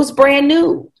 It was brand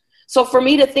new. So for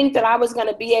me to think that I was going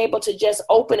to be able to just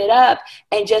open it up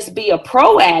and just be a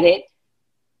pro at it,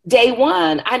 day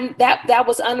one, that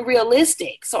was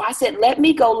unrealistic. So I said, let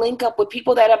me go link up with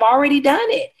people that have already done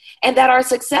it and that are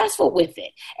successful with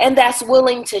it and that's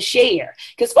willing to share.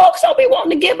 Because folks don't be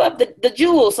wanting to give up the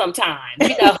jewels sometimes,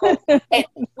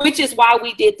 which is why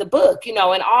we did the book. In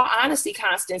all honesty,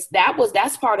 Constance,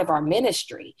 that's part of our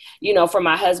ministry, for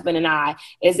my husband and I,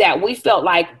 is that we felt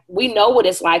like we know what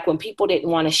it's like when people didn't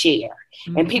want to share.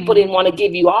 And people didn't want to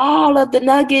give you all of the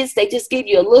nuggets. They just give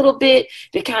you a little bit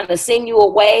to kind of send you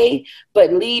away,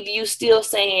 but leave you still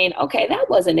saying, okay, that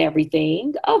wasn't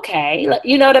everything. Okay.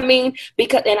 You know what I mean?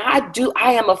 Because, and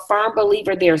I am a firm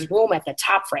believer there's room at the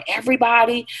top for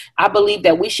everybody. I believe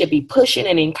that we should be pushing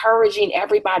and encouraging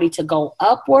everybody to go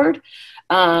upward.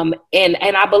 And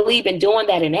I believe in doing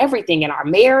that in everything. In our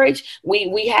marriage,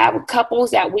 we have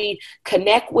couples that we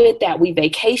connect with, that we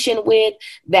vacation with,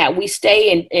 that we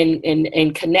stay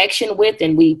in connection with,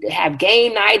 and we have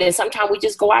game night. And sometimes we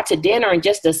just go out to dinner and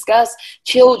just discuss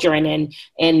children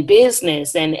and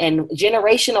business and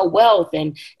generational wealth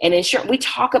and insurance. We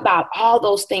talk about all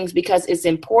those things because it's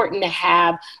important to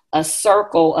have a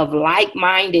circle of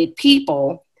like-minded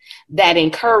people that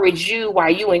encourage you while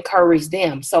you encourage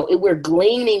them. So we're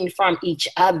gleaning from each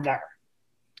other.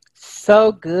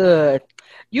 So good.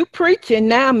 You preaching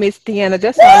now, Miss DeAnna.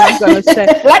 That's all I'm going to say.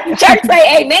 Let the church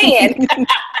say amen.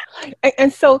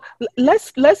 And so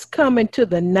let's come into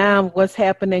the now, what's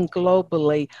happening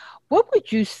globally. What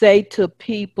would you say to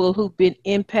people who've been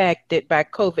impacted by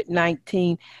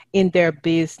COVID-19 in their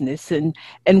business? And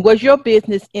was your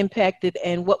business impacted,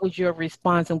 and what was your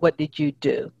response, and what did you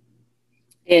do?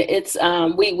 It's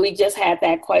we just had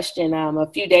that question a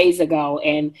few days ago,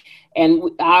 and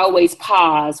I always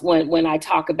pause when I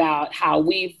talk about how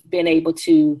we've been able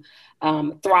to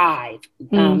thrive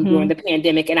during the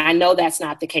pandemic. And I know that's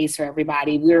not the case for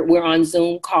everybody. We're on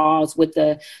Zoom calls with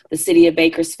the city of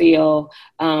Bakersfield,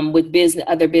 with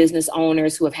other business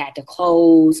owners who have had to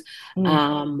close,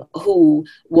 who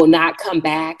will not come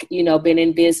back, been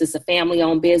in business, a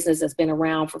family-owned business that's been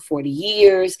around for 40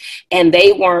 years, and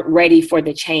they weren't ready for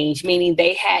the change, meaning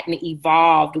they hadn't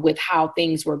evolved with how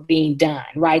things were being done,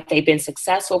 right? They've been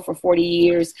successful for 40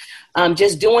 years,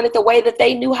 just doing it the way that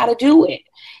they knew how to do it.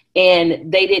 And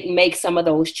they didn't make some of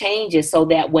those changes so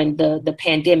that when the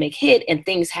pandemic hit and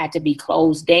things had to be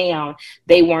closed down,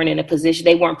 they weren't in a position,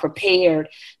 they weren't prepared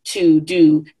to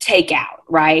do takeout,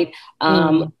 right?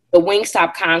 The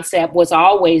Wingstop concept was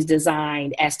always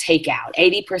designed as takeout.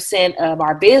 80% of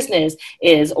our business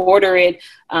is order it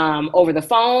over the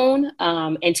phone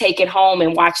and take it home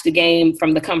and watch the game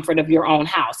from the comfort of your own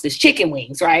house. It's chicken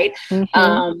wings, right?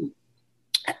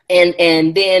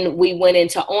 And then we went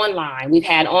into online. We've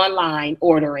had online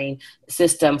ordering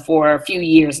system for a few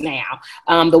years now.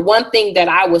 The one thing that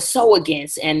I was so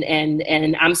against,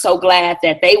 and I'm so glad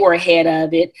that they were ahead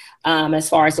of it as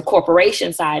far as the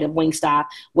corporation side of Wingstop,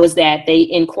 was that they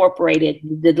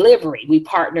incorporated delivery. We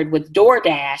partnered with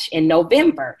DoorDash in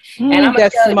November. And I'm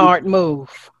that's a smart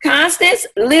move. Constance,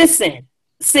 listen,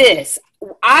 sis,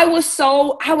 I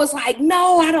was like,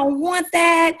 no, I don't want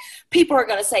that. People are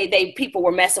going to say people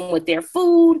were messing with their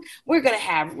food. We're going to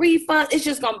have refunds. It's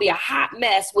just going to be a hot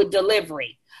mess with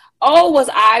delivery. Oh, was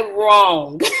I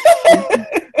wrong?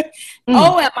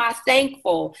 Oh, am I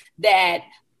thankful that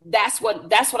that's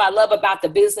what I love about the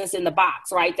business in the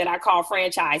box, right? That I call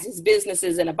franchises,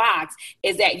 businesses in a box,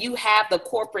 is that you have the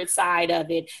corporate side of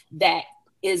it that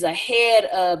is ahead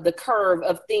of the curve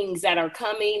of things that are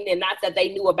coming, and not that they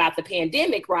knew about the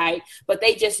pandemic, right? But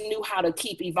they just knew how to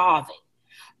keep evolving.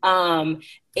 And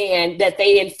that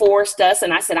they enforced us.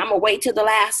 And I said, I'm gonna wait till the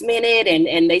last minute.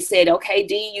 And they said, okay,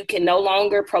 D, you can no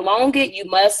longer prolong it. You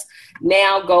must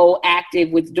now go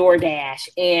active with DoorDash.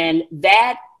 And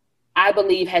that, I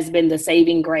believe, has been the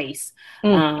saving grace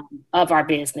of our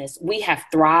business. We have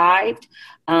thrived.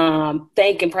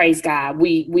 Thank and praise God.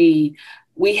 We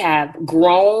We have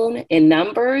grown in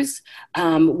numbers.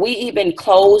 We even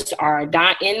closed our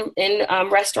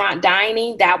restaurant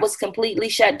dining. That was completely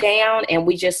shut down, and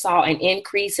we just saw an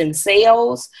increase in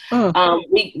sales.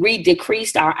 We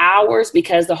decreased our hours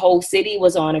because the whole city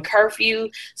was on a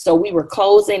curfew. So we were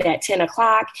closing at 10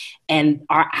 o'clock, and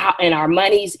our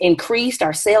monies increased.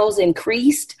 Our sales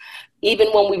increased even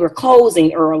when we were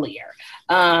closing earlier.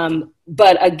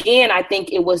 But again, I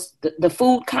think it was the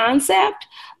food concept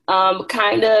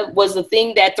kind of was the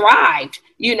thing that thrived,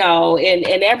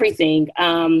 and everything.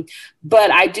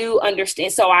 But I do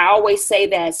understand. So I always say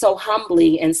that so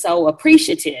humbly and so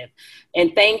appreciative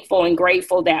and thankful and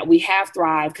grateful that we have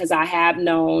thrived, because I have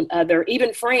known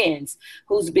even friends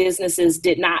whose businesses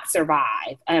did not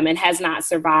survive and has not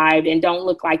survived and don't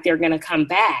look like they're going to come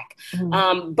back.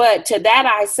 But to that,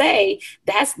 I say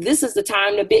this is the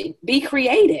time to be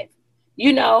creative.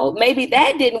 Maybe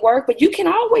that didn't work, but you can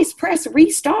always press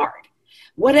restart.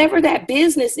 Whatever that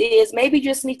business is, maybe you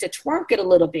just need to twerk it a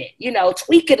little bit,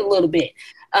 tweak it a little bit.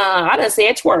 I done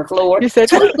said twerk, Lord. You said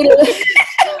tweak it.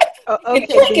 Okay,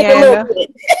 DeAnna.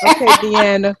 Okay,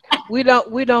 DeAnna. We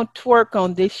don't twerk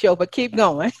on this show, but keep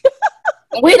going.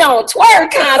 We don't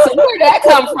twerk concert. Where did that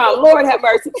come from? Lord have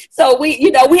mercy. So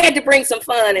we had to bring some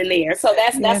fun in there. So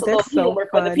that's a little humor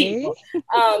for the people.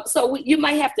 So you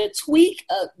might have to tweak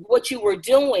what you were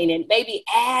doing and maybe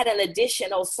add an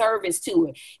additional service to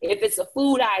it. If it's a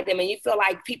food item and you feel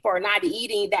like people are not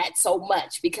eating that so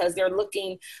much because they're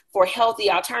looking for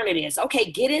healthy alternatives, okay,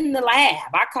 get in the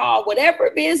lab. I call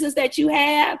whatever business that you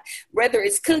have, whether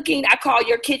it's cooking, I call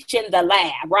your kitchen the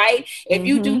lab, right? If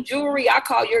you do jewelry, I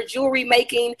call your jewelry making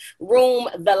room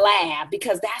the lab,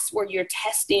 because that's where you're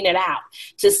testing it out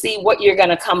to see what you're going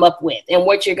to come up with and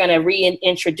what you're going to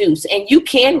reintroduce. And you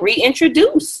can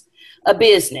reintroduce a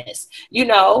business.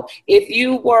 If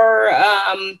you were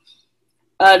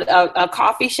a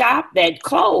coffee shop that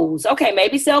closed, okay,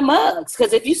 maybe sell mugs,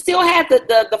 because if you still have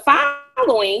the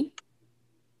following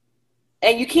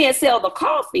and you can't sell the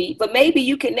coffee, but maybe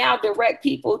you can now direct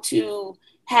people to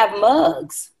have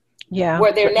mugs. Yeah,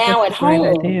 where they're now at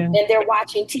home and they're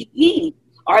watching TV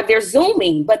or they're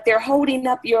Zooming, but they're holding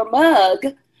up your mug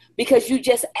because you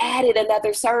just added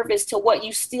another service to what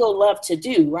you still love to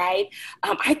do, right?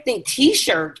 I think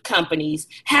T-shirt companies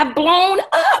have blown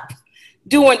up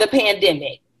during the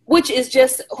pandemic, which is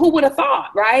just, who would have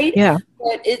thought, right? Yeah.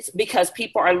 But it's because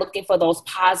people are looking for those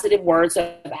positive words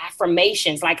of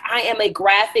affirmations. Like, I am a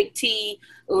graphic tee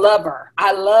lover.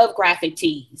 I love graphic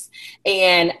tees.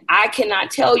 And I cannot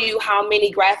tell you how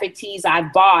many graphic tees I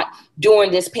bought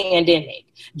during this pandemic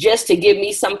just to give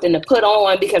me something to put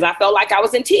on, because I felt like I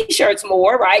was in T-shirts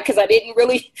more, right? Because I didn't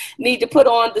really need to put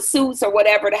on the suits or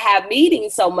whatever to have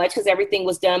meetings so much, because everything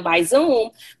was done by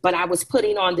Zoom. But I was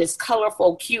putting on this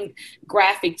colorful, cute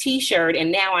graphic T-shirt,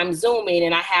 and now I'm Zooming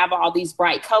and I have all these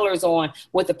bright colors on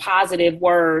with a positive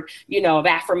word, of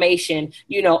affirmation,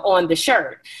 on the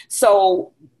shirt.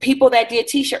 So people that did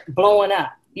T-shirt blowing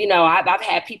up. I've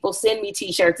had people send me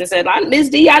T-shirts and said, Ms.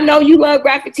 D, I know you love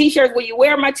graphic T-shirts. Will you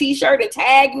wear my T-shirt and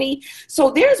tag me?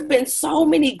 So there's been so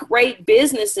many great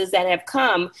businesses that have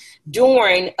come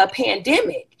during a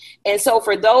pandemic. And so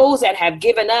for those that have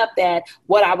given up that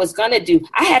what I was going to do,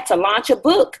 I had to launch a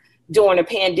book during a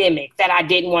pandemic that I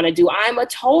didn't want to do. I'm a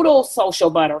total social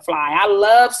butterfly. I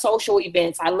love social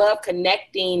events. I love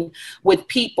connecting with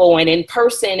people and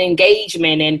in-person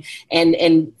engagement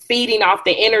and feeding off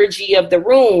the energy of the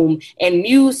room and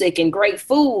music and great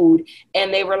food.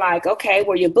 And they were like, okay,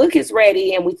 well, your book is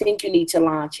ready and we think you need to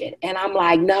launch it. And I'm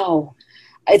like, no,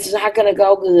 it's not going to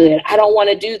go good. I don't want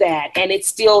to do that. And it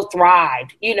still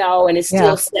thrived, and it's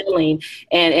still selling.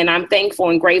 And I'm thankful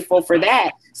and grateful for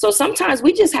that. So sometimes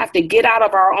we just have to get out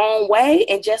of our own way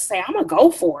and just say, I'm going to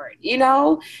go for it,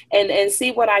 and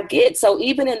see what I get. So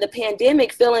even in the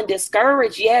pandemic, feeling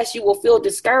discouraged, yes, you will feel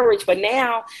discouraged, but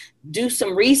now do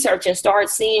some research and start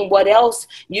seeing what else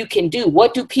you can do.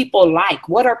 What do people like?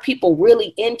 What are people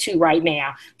really into right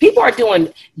now? People are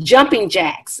doing jumping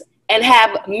jacks and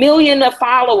have millions of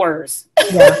followers.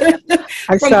 Yeah,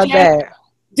 I saw that.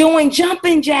 Doing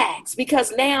jumping jacks,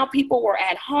 because now people were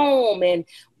at home and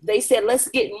they said, let's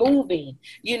get moving.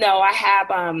 I have,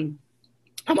 I'm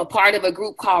a part of a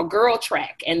group called Girl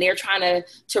Trek, and they're trying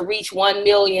to reach 1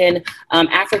 million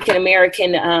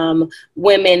African-American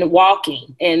women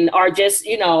walking, and are just,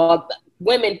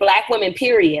 women, Black women,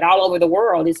 period, all over the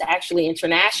world. It's actually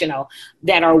international,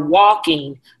 that are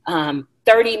walking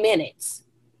 30 minutes.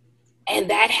 And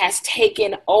that has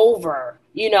taken over,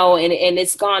 and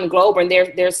it's gone global, and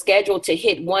they're scheduled to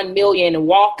hit 1 million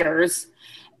walkers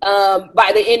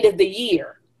by the end of the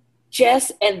year.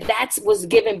 and that was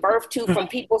given birth to from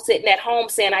people sitting at home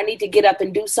saying, I need to get up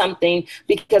and do something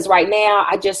because right now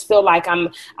I just feel like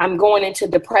I'm going into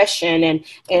depression,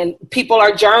 and people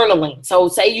are journaling. So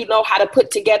say you know how to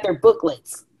put together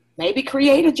booklets, maybe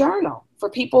create a journal for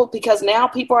people, because now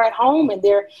people are at home and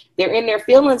they're in their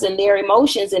feelings and their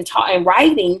emotions, and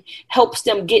writing helps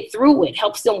them get through it,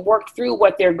 helps them work through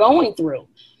what they're going through.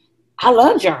 I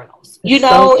love journals.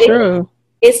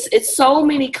 It's so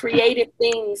many creative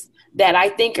things that I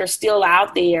think are still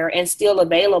out there and still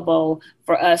available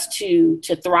for us to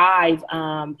thrive,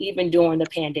 even during the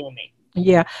pandemic.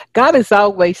 Yeah, God is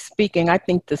always speaking. I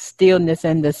think the stillness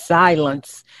and the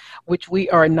silence, which we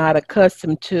are not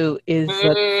accustomed to,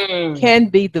 can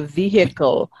be the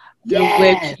vehicle through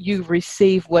which you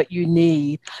receive what you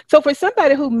need. So for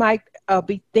somebody who might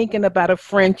be thinking about a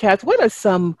franchise, what are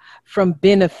some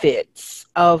benefits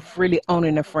of really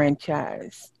owning a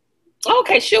franchise?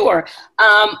 Okay, sure.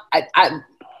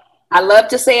 I love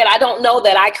to say it. I don't know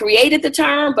that I created the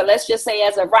term, but let's just say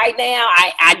as of right now,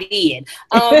 I did.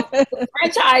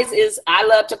 Franchise is, I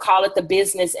love to call it the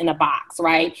business in a box,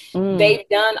 right? They've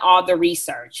done all the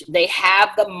research. They have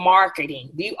the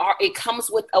marketing. It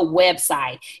comes with a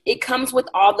website. It comes with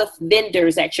all the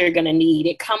vendors that you're going to need.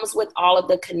 It comes with all of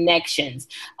the connections.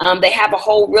 They have a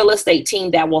whole real estate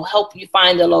team that will help you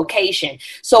find the location.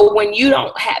 So when you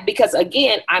don't have, because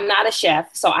again, I'm not a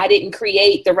chef, so I didn't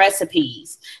create the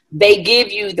recipes. They give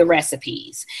you the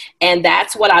recipes. And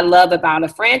that's what I love about a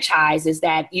franchise, is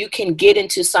that you can get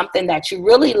into something that you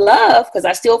really love, because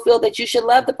I still feel that you should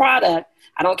love the product.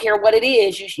 I don't care what it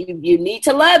is. You need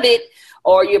to love it,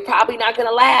 or you're probably not going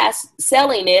to last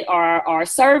selling it or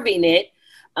serving it,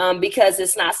 because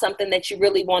it's not something that you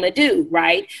really want to do,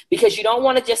 right? Because you don't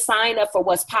want to just sign up for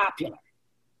what's popular.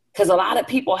 Because a lot of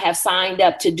people have signed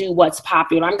up to do what's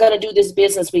popular. I'm going to do this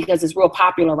business because it's real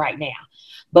popular right now.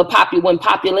 But when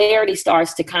popularity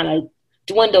starts to kind of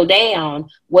dwindle down,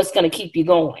 what's going to keep you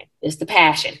going? It's the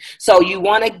passion. So you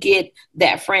want to get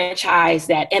that franchise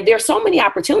and there's so many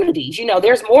opportunities.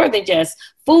 There's more than just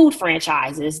food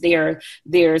franchises.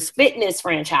 There's fitness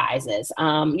franchises,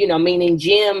 meaning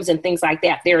gyms and things like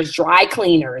that. There's dry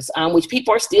cleaners, which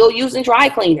people are still using dry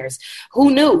cleaners. Who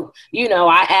knew?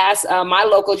 I asked my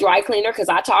local dry cleaner, because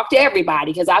I talk to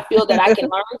everybody, because I feel that I can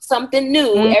learn something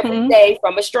new every day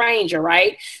from a stranger,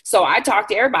 right? So I talked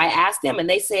to everybody, asked them, and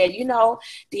they said, you'll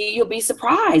be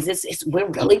surprised. We're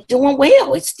really doing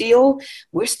well. We're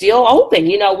still open.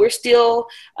 We're still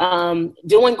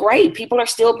doing great. People are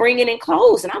still bringing in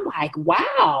clothes. And I'm like,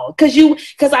 wow.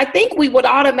 Because I think we would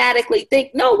automatically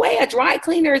think, no way, a dry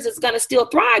cleaners is going to still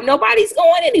thrive. Nobody's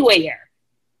going anywhere.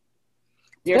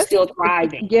 They're still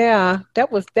thriving. Yeah,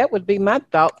 that would be my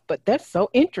thought, but that's so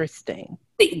interesting.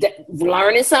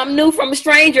 Learning something new from a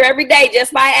stranger every day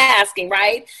just by asking,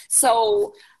 right?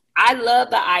 So I love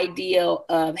the idea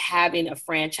of having a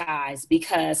franchise,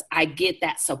 because I get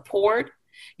that support.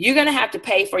 You're going to have to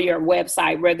pay for your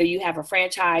website, whether you have a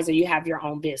franchise or you have your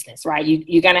own business, right?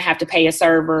 You're going to have to pay a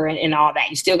server and all that.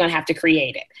 You're still going to have to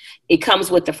create it. It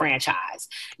comes with the franchise.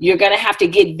 You're going to have to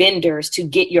get vendors to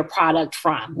get your product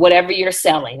from, whatever you're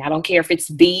selling. I don't care if it's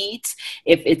beads,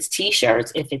 if it's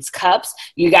T-shirts, if it's cups.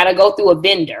 You got to go through a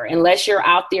vendor. Unless you're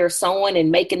out there sewing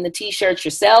and making the T-shirts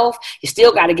yourself, you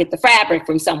still got to get the fabric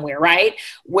from somewhere, right?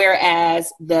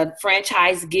 Whereas the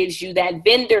franchise gives you that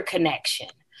vendor connection.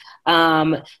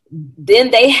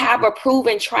 Then they have a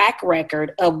proven track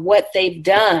record of what they've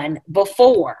done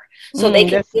before. So they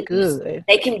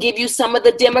can give you some of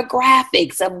the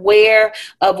demographics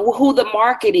of who the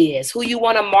market is, who you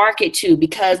want to market to,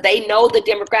 because they know the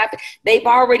demographic. They've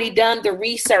already done the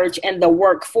research and the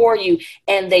work for you,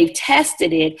 and they've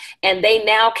tested it, and they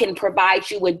now can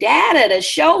provide you with data to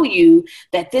show you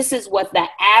that this is what the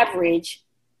average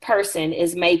person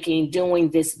is making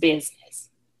doing this business.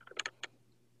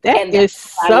 That is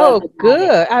so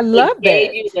good. I love that. They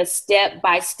gave you the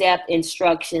step-by-step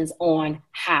instructions on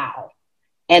how.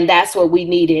 And that's what we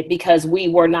needed, because we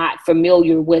were not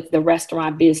familiar with the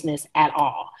restaurant business at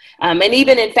all. And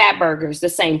even in Fat Burgers, the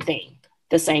same thing.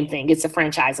 It's a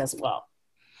franchise as well.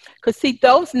 Because see,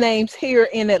 those names here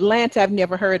in Atlanta, I've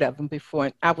never heard of them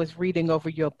before. I was reading over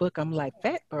your book. I'm like,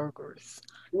 Fat Burgers.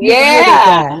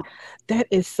 Yeah. That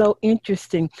is so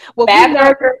interesting. Well, Fat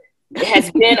Burger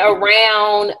has been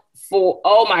around for,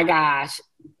 oh my gosh,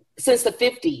 since the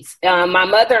 50s. My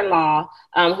mother-in-law,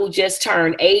 who just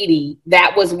turned 80,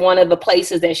 that was one of the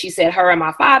places that she said her and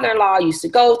my father-in-law used to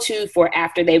go to for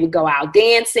after they would go out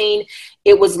dancing.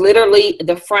 It was literally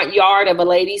the front yard of a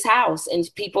lady's house, and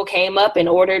people came up and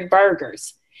ordered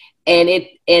burgers.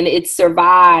 it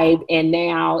survived and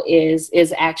now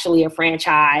is actually a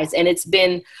franchise. And it's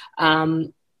been,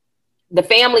 the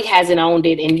family hasn't owned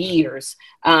it in years.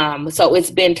 So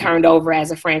it's been turned over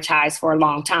as a franchise for a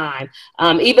long time.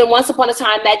 Even once upon a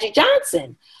time, Magic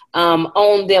Johnson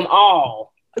owned them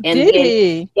all. And did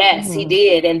he? Yes, he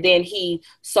did. And then he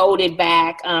sold it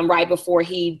back right before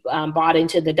he bought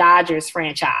into the Dodgers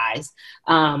franchise.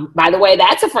 By the way,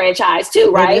 that's a franchise too,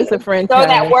 right? It is a franchise. Throw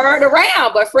that word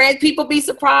around, but people be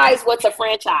surprised what's a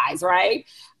franchise, right?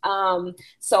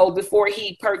 So before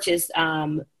he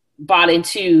bought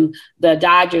into the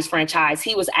Dodgers franchise,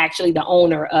 he was actually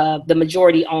the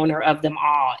majority owner of them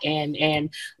all. And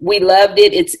we loved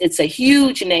it. It's a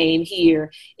huge name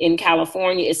here in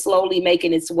California. It's slowly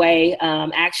making its way.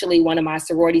 Actually, one of my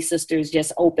sorority sisters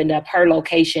just opened up her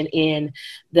location in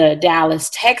the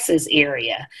Dallas, Texas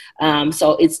area.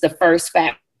 So it's the first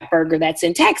Fat Burger that's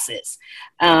in Texas.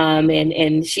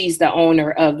 And she's the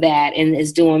owner of that and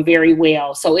is doing very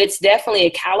well. So it's definitely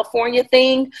a California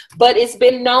thing, but it's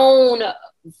been known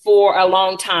for a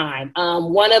long time.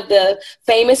 One of the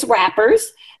famous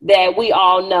rappers that we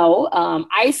all know,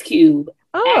 Ice Cube,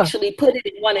 actually put it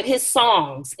in one of his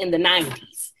songs in the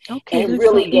 90s and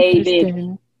really gave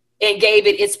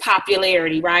it its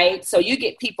popularity, right? So you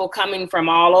get people coming from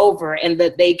all over and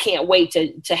that they can't wait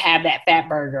to have that Fat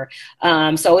Burger.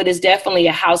 So it is definitely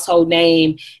a household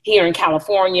name here in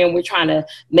California, and we're trying to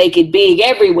make it big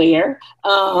everywhere.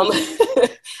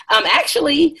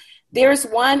 Actually, there's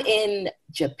one in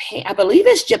Japan. I believe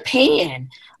it's Japan.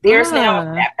 There's now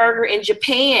a Fat Burger in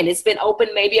Japan. It's been open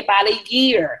maybe about a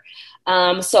year.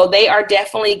 So they are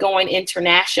definitely going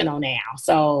international now.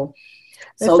 So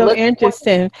that's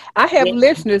interesting. I have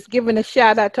listeners giving a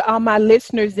shout out to all my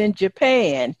listeners in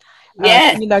Japan.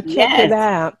 Yes. Check it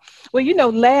out.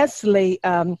 Well, lastly,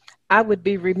 I would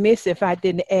be remiss if I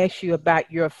didn't ask you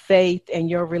about your faith and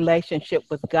your relationship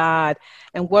with God,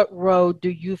 and what role do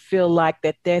you feel like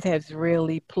that has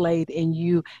really played in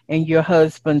you and your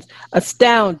husband's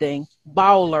astounding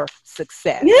baller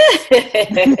success?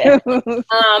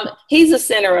 He's the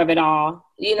center of it all.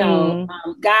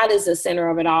 God is the center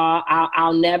of it all.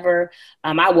 I'll never,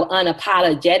 I will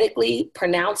unapologetically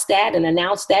pronounce that and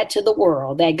announce that to the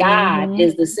world, that God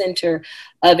is the center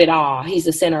of it all. He's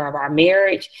the center of our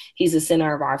marriage. He's the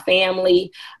center of our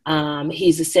family.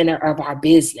 He's the center of our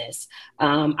business.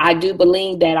 I do believe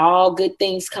that all good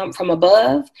things come from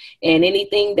above, and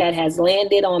anything that has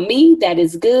landed on me that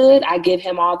is good, I give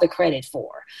him all the credit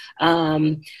for.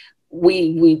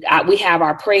 We have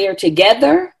our prayer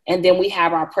together, and then we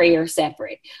have our prayer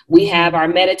separate. We have our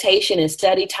meditation and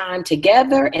study time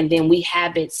together, and then we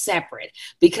have it separate,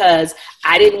 because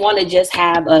I didn't want to just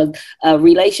have a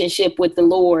relationship with the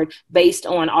Lord based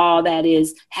on all that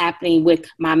is happening with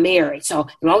my marriage. So as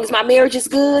long as my marriage is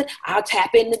good, I'll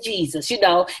tap into Jesus.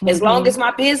 As long as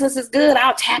my business is good,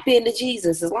 I'll tap into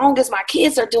Jesus. As long as my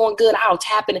kids are doing good, I'll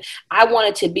tap in. I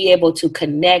wanted to be able to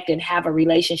connect and have a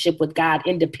relationship with God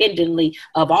independently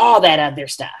of all that other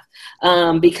stuff.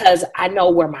 Because I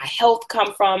know where my health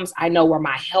comes from. I know where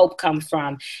my help comes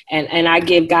from. And I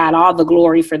give God all the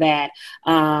glory for that.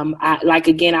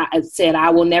 I said, I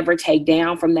will never take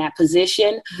down from that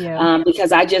position,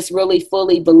 because I just really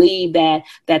fully believe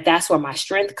that's where my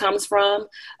strength comes from.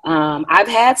 I've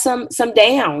had some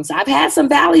downs. I've had some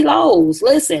valley lows.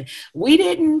 Listen, we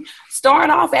didn't start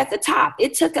off at the top.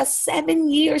 It took us 7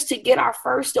 years to get our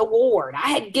first award. I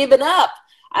had given up.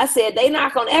 I said, they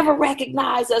not going to ever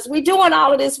recognize us. We're doing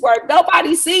all of this work.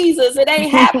 Nobody sees us. It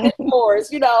ain't happening for us.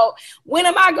 When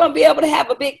am I going to be able to have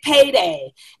a big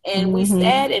payday? And we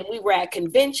said, and we were at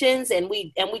conventions, and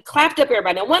we clapped up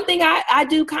everybody. Now, one thing I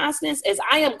do, Constance, is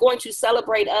I am going to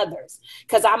celebrate others,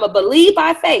 because I'm a believe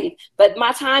by faith, but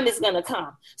my time is going to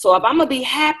come. So if I'm going to be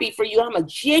happy for you, I'm going to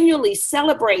genuinely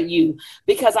celebrate you,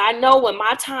 because I know when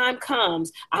my time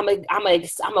comes, I'm going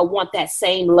to want that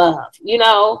same love,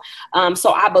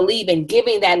 So I believe in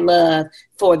giving that love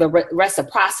for the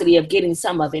reciprocity of getting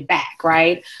some of it back,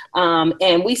 right?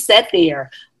 And we sat there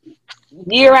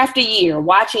year after year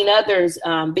watching others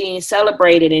being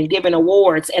celebrated and given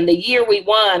awards. And the year we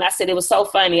won, I said, it was so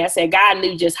funny. I said, God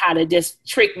knew just how to just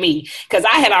trick me, because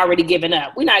I had already given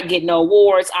up. We're not getting no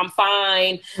awards. I'm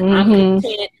fine. I'm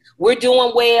content. We're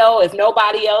doing well. If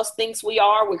nobody else thinks we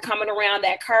are, we're coming around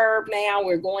that curve now.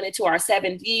 We're going into our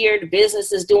 7th year. The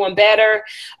business is doing better.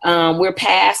 We're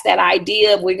past that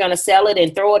idea of we're going to sell it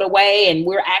and throw it away. And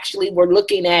we're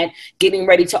looking at getting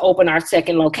ready to open our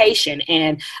 2nd location.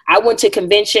 And I went to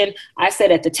convention. I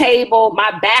sat at the table.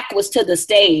 My back was to the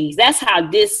stage. That's how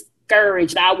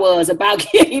discouraged I was about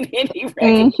getting any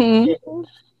recognition.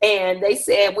 And they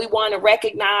said, we want to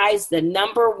recognize the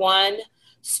 #1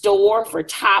 store for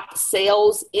top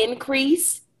sales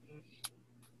increase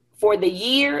for the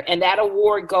year. And that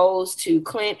award goes to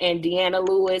Clint and DeAnna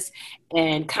Lewis.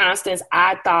 And Constance,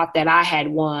 I thought that I had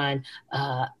won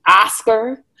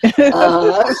Oscar, a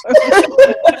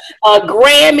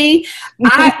Grammy.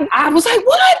 I was like,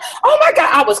 what? Oh my God.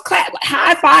 I was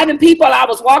high-fiving people. I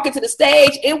was walking to the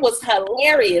stage. It was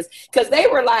hilarious because they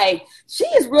were like, she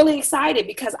is really excited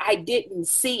because I didn't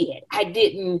see it. I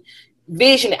didn't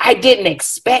vision it. I didn't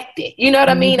expect it. You know what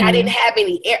I mean? I didn't have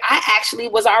any air. I actually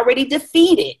was already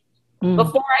defeated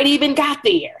before I'd even got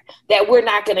there, that we're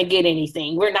not going to get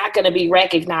anything. We're not going to be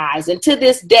recognized. And to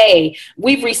this day,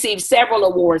 we've received several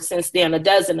awards since then, a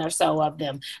dozen or so of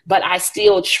them, but I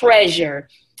still treasure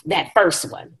that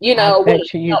first one, you know, like,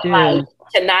 to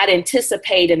not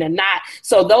anticipate and to not,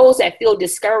 so those that feel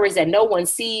discouraged that no one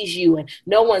sees you and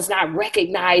no one's not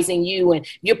recognizing you and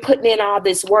you're putting in all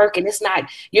this work and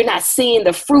you're not seeing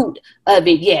the fruit of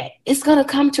it yet. It's going to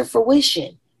come to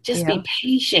fruition. Just be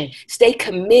patient, stay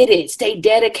committed, stay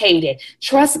dedicated,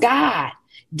 trust God,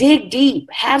 dig deep,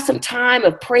 have some time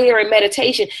of prayer and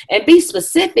meditation, and be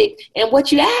specific in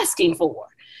what you're asking for.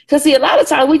 Because see, a lot of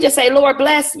times we just say, Lord,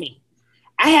 bless me.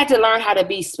 I had to learn how to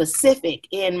be specific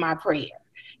in my prayer.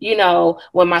 You know,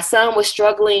 when my son was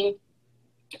struggling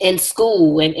in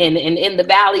school and in the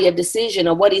valley of decision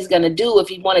of what he's going to do if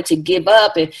he wanted to give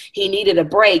up and he needed a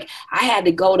break, I had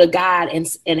to go to God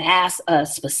and ask a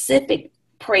specific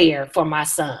prayer for my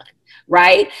son,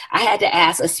 right? I had to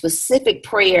ask a specific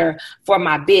prayer for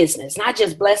my business, not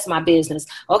just bless my business.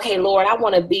 Okay, Lord, I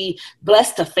want to be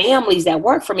blessed to families that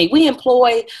work for me. We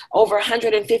employ over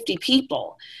 150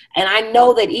 people. And I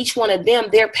know that each one of them,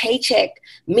 their paycheck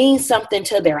means something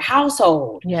to their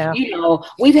household. Yeah. You know,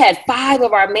 we've had 5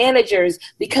 of our managers,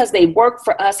 because they work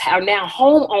for us, are now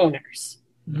homeowners.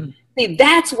 See,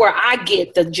 that's where I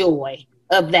get the joy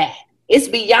of that. It's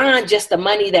beyond just the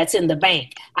money that's in the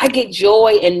bank. I get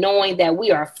joy in knowing that we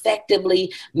are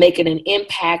effectively making an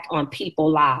impact on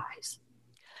people's lives.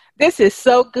 This is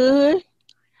so good.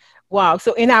 Wow.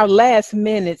 So in our last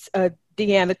minutes,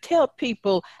 DeAnna, tell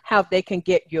people how they can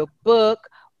get your book.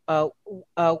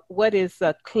 What is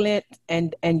Clint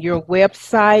and your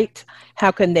website?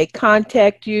 How can they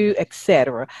contact you,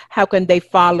 etc.? How can they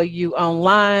follow you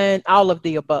online? All of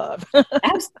the above.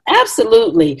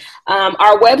 Absolutely.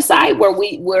 Our website,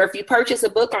 where if you purchase a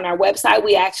book on our website,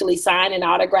 we actually sign and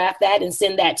autograph that and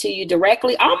send that to you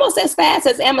directly, almost as fast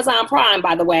as Amazon Prime,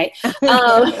 by the way.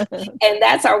 And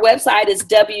that's our website is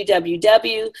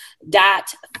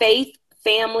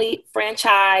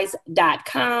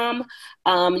www.faithfamilyfranchise.com.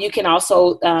 You can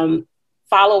also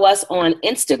follow us on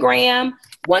Instagram,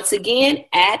 once again,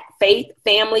 at Faith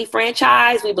Family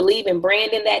Franchise. We believe in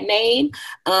branding that name.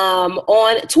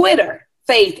 On Twitter,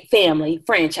 Faith Family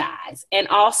Franchise. And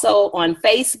also on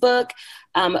Facebook,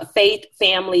 Faith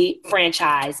Family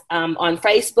Franchise. On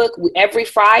Facebook, every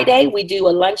Friday we do a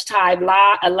lunchtime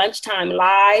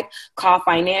live called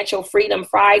Financial Freedom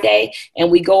Friday,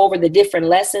 and we go over the different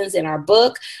lessons in our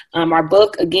book. Our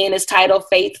book again is titled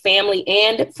Faith, Family,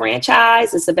 and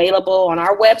Franchise. It's available on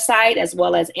our website as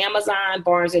well as Amazon,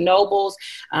 Barnes and Nobles,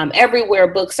 everywhere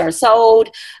books are sold.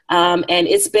 And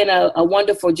it's been a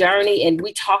wonderful journey, and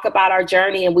we talk about our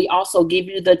journey, and we also give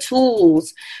you the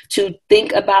tools to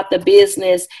think about the business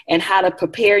and how to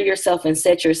prepare yourself and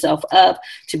set yourself up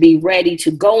to be ready to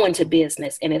go into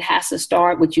business. And it has to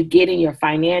start with you getting your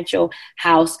financial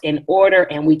house in order.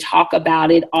 And we talk about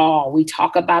it all. We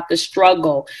talk about the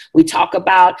struggle. We talk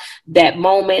about that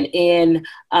moment in,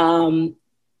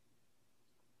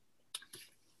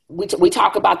 we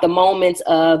talk about the moments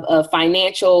of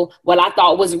financial, what I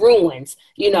thought was ruins,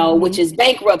 which is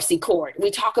bankruptcy court.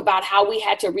 We talk about how we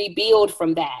had to rebuild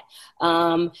from that.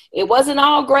 It wasn't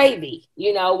all gravy.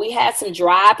 We had some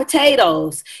dry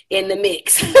potatoes in the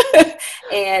mix,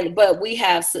 but we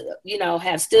have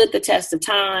stood the test of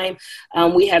time.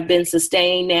 We have been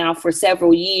sustained now for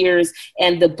several years.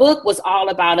 And the book was all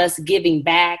about us giving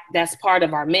back. That's part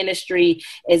of our ministry,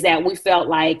 is that we felt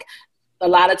like a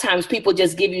lot of times people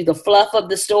just give you the fluff of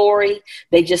the story.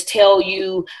 They just tell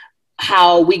you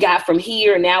how we got from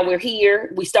here and now we're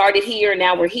here. We started here and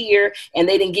now we're here. And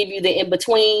they didn't give you the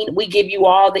in-between. We give you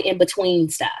all the in-between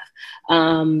stuff.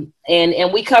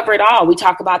 And we cover it all. We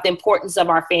talk about the importance of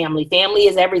our family. Family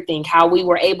is everything. How we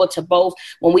were able to both,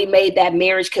 when we made that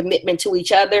marriage commitment to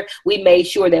each other, we made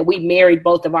sure that we married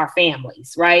both of our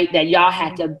families, right? That y'all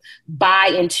had to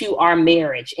buy into our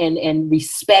marriage and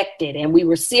respect it. And we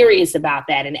were serious about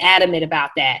that and adamant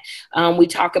about that. We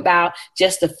talk about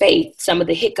just the faith, some of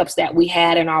the hiccups that we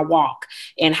had in our walk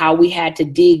and how we had to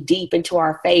dig deep into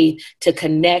our faith to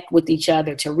connect with each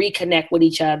other, to reconnect with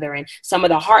each other, and some of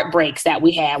the heartbreaks that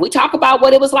we had. We talk about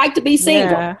what it was like to be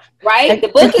single, right? The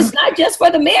book is not just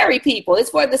for the married people. It's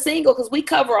for the single, because we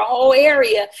cover a whole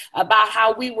area about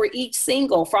how we were each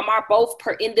single from our both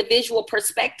individual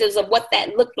perspectives of what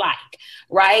that looked like,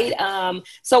 right?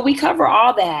 So we cover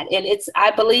all that. And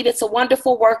I believe it's a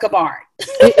wonderful work of art.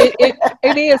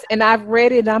 It is. And I've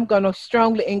read it. I'm going to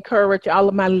strongly encourage all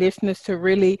of my listeners to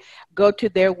really go to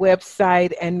their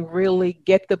website and really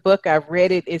get the book. I've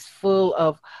read it. It's full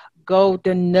of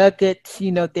golden nuggets.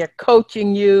 You know, they're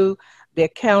coaching you, they're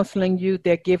counseling you,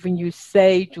 they're giving you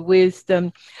sage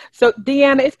wisdom. So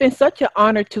DeAnna, it's been such an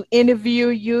honor to interview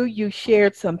you. You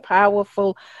shared some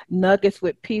powerful nuggets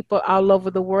with people all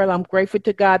over the world. I'm grateful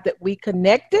to God that we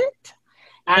connected.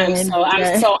 I'm so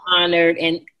honored,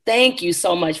 and thank you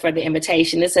so much for the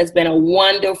invitation. This has been a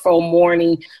wonderful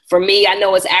morning for me. I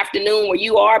know it's afternoon where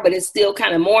you are, but it's still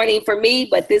kind of morning for me.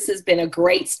 But this has been a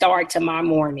great start to my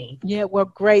morning. Yeah, well,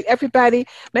 great. Everybody,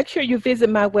 make sure you visit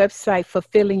my website,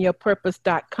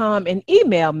 fulfillingyourpurpose.com, and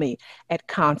email me at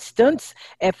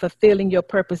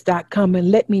constance@fulfillingyourpurpose.com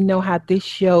and let me know how this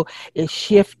show is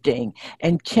shifting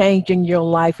and changing your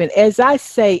life. And as I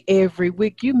say every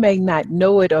week, you may not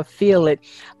know it or feel it,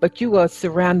 but you are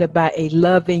surrounded by a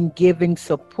loving, giving,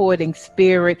 supporting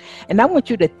spirit. And I want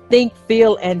you to think,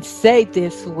 feel, and say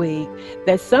this week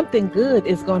that something good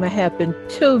is going to happen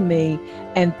to me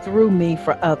and through me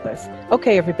for others.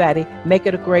 Okay, everybody, make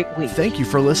it a great week. Thank you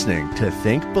for listening to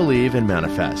Think, Believe, and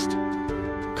Manifest.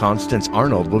 Constance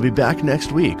Arnold will be back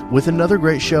next week with another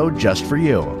great show just for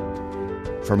you.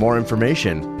 For more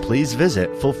information, please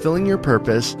visit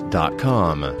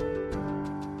fulfillingyourpurpose.com.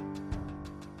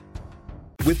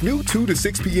 With new 2 to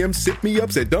 6 p.m.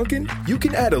 sit-me-ups at Dunkin', you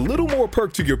can add a little more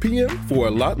perk to your PM for a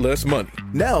lot less money.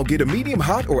 Now get a medium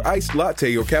hot or iced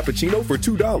latte or cappuccino for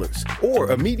 $2,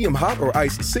 or a medium hot or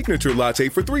iced signature latte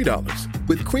for $3.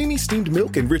 With creamy steamed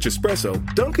milk and rich espresso,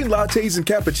 Dunkin' lattes and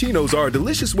cappuccinos are a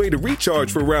delicious way to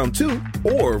recharge for round 2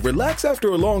 or relax after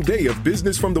a long day of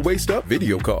business from the waist up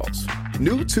video calls.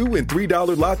 New $2 and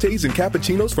 $3 lattes and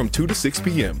cappuccinos from 2 to 6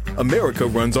 p.m. America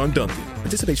runs on Dunkin'.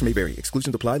 Participation may vary.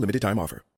 Exclusions apply. Limited time offer.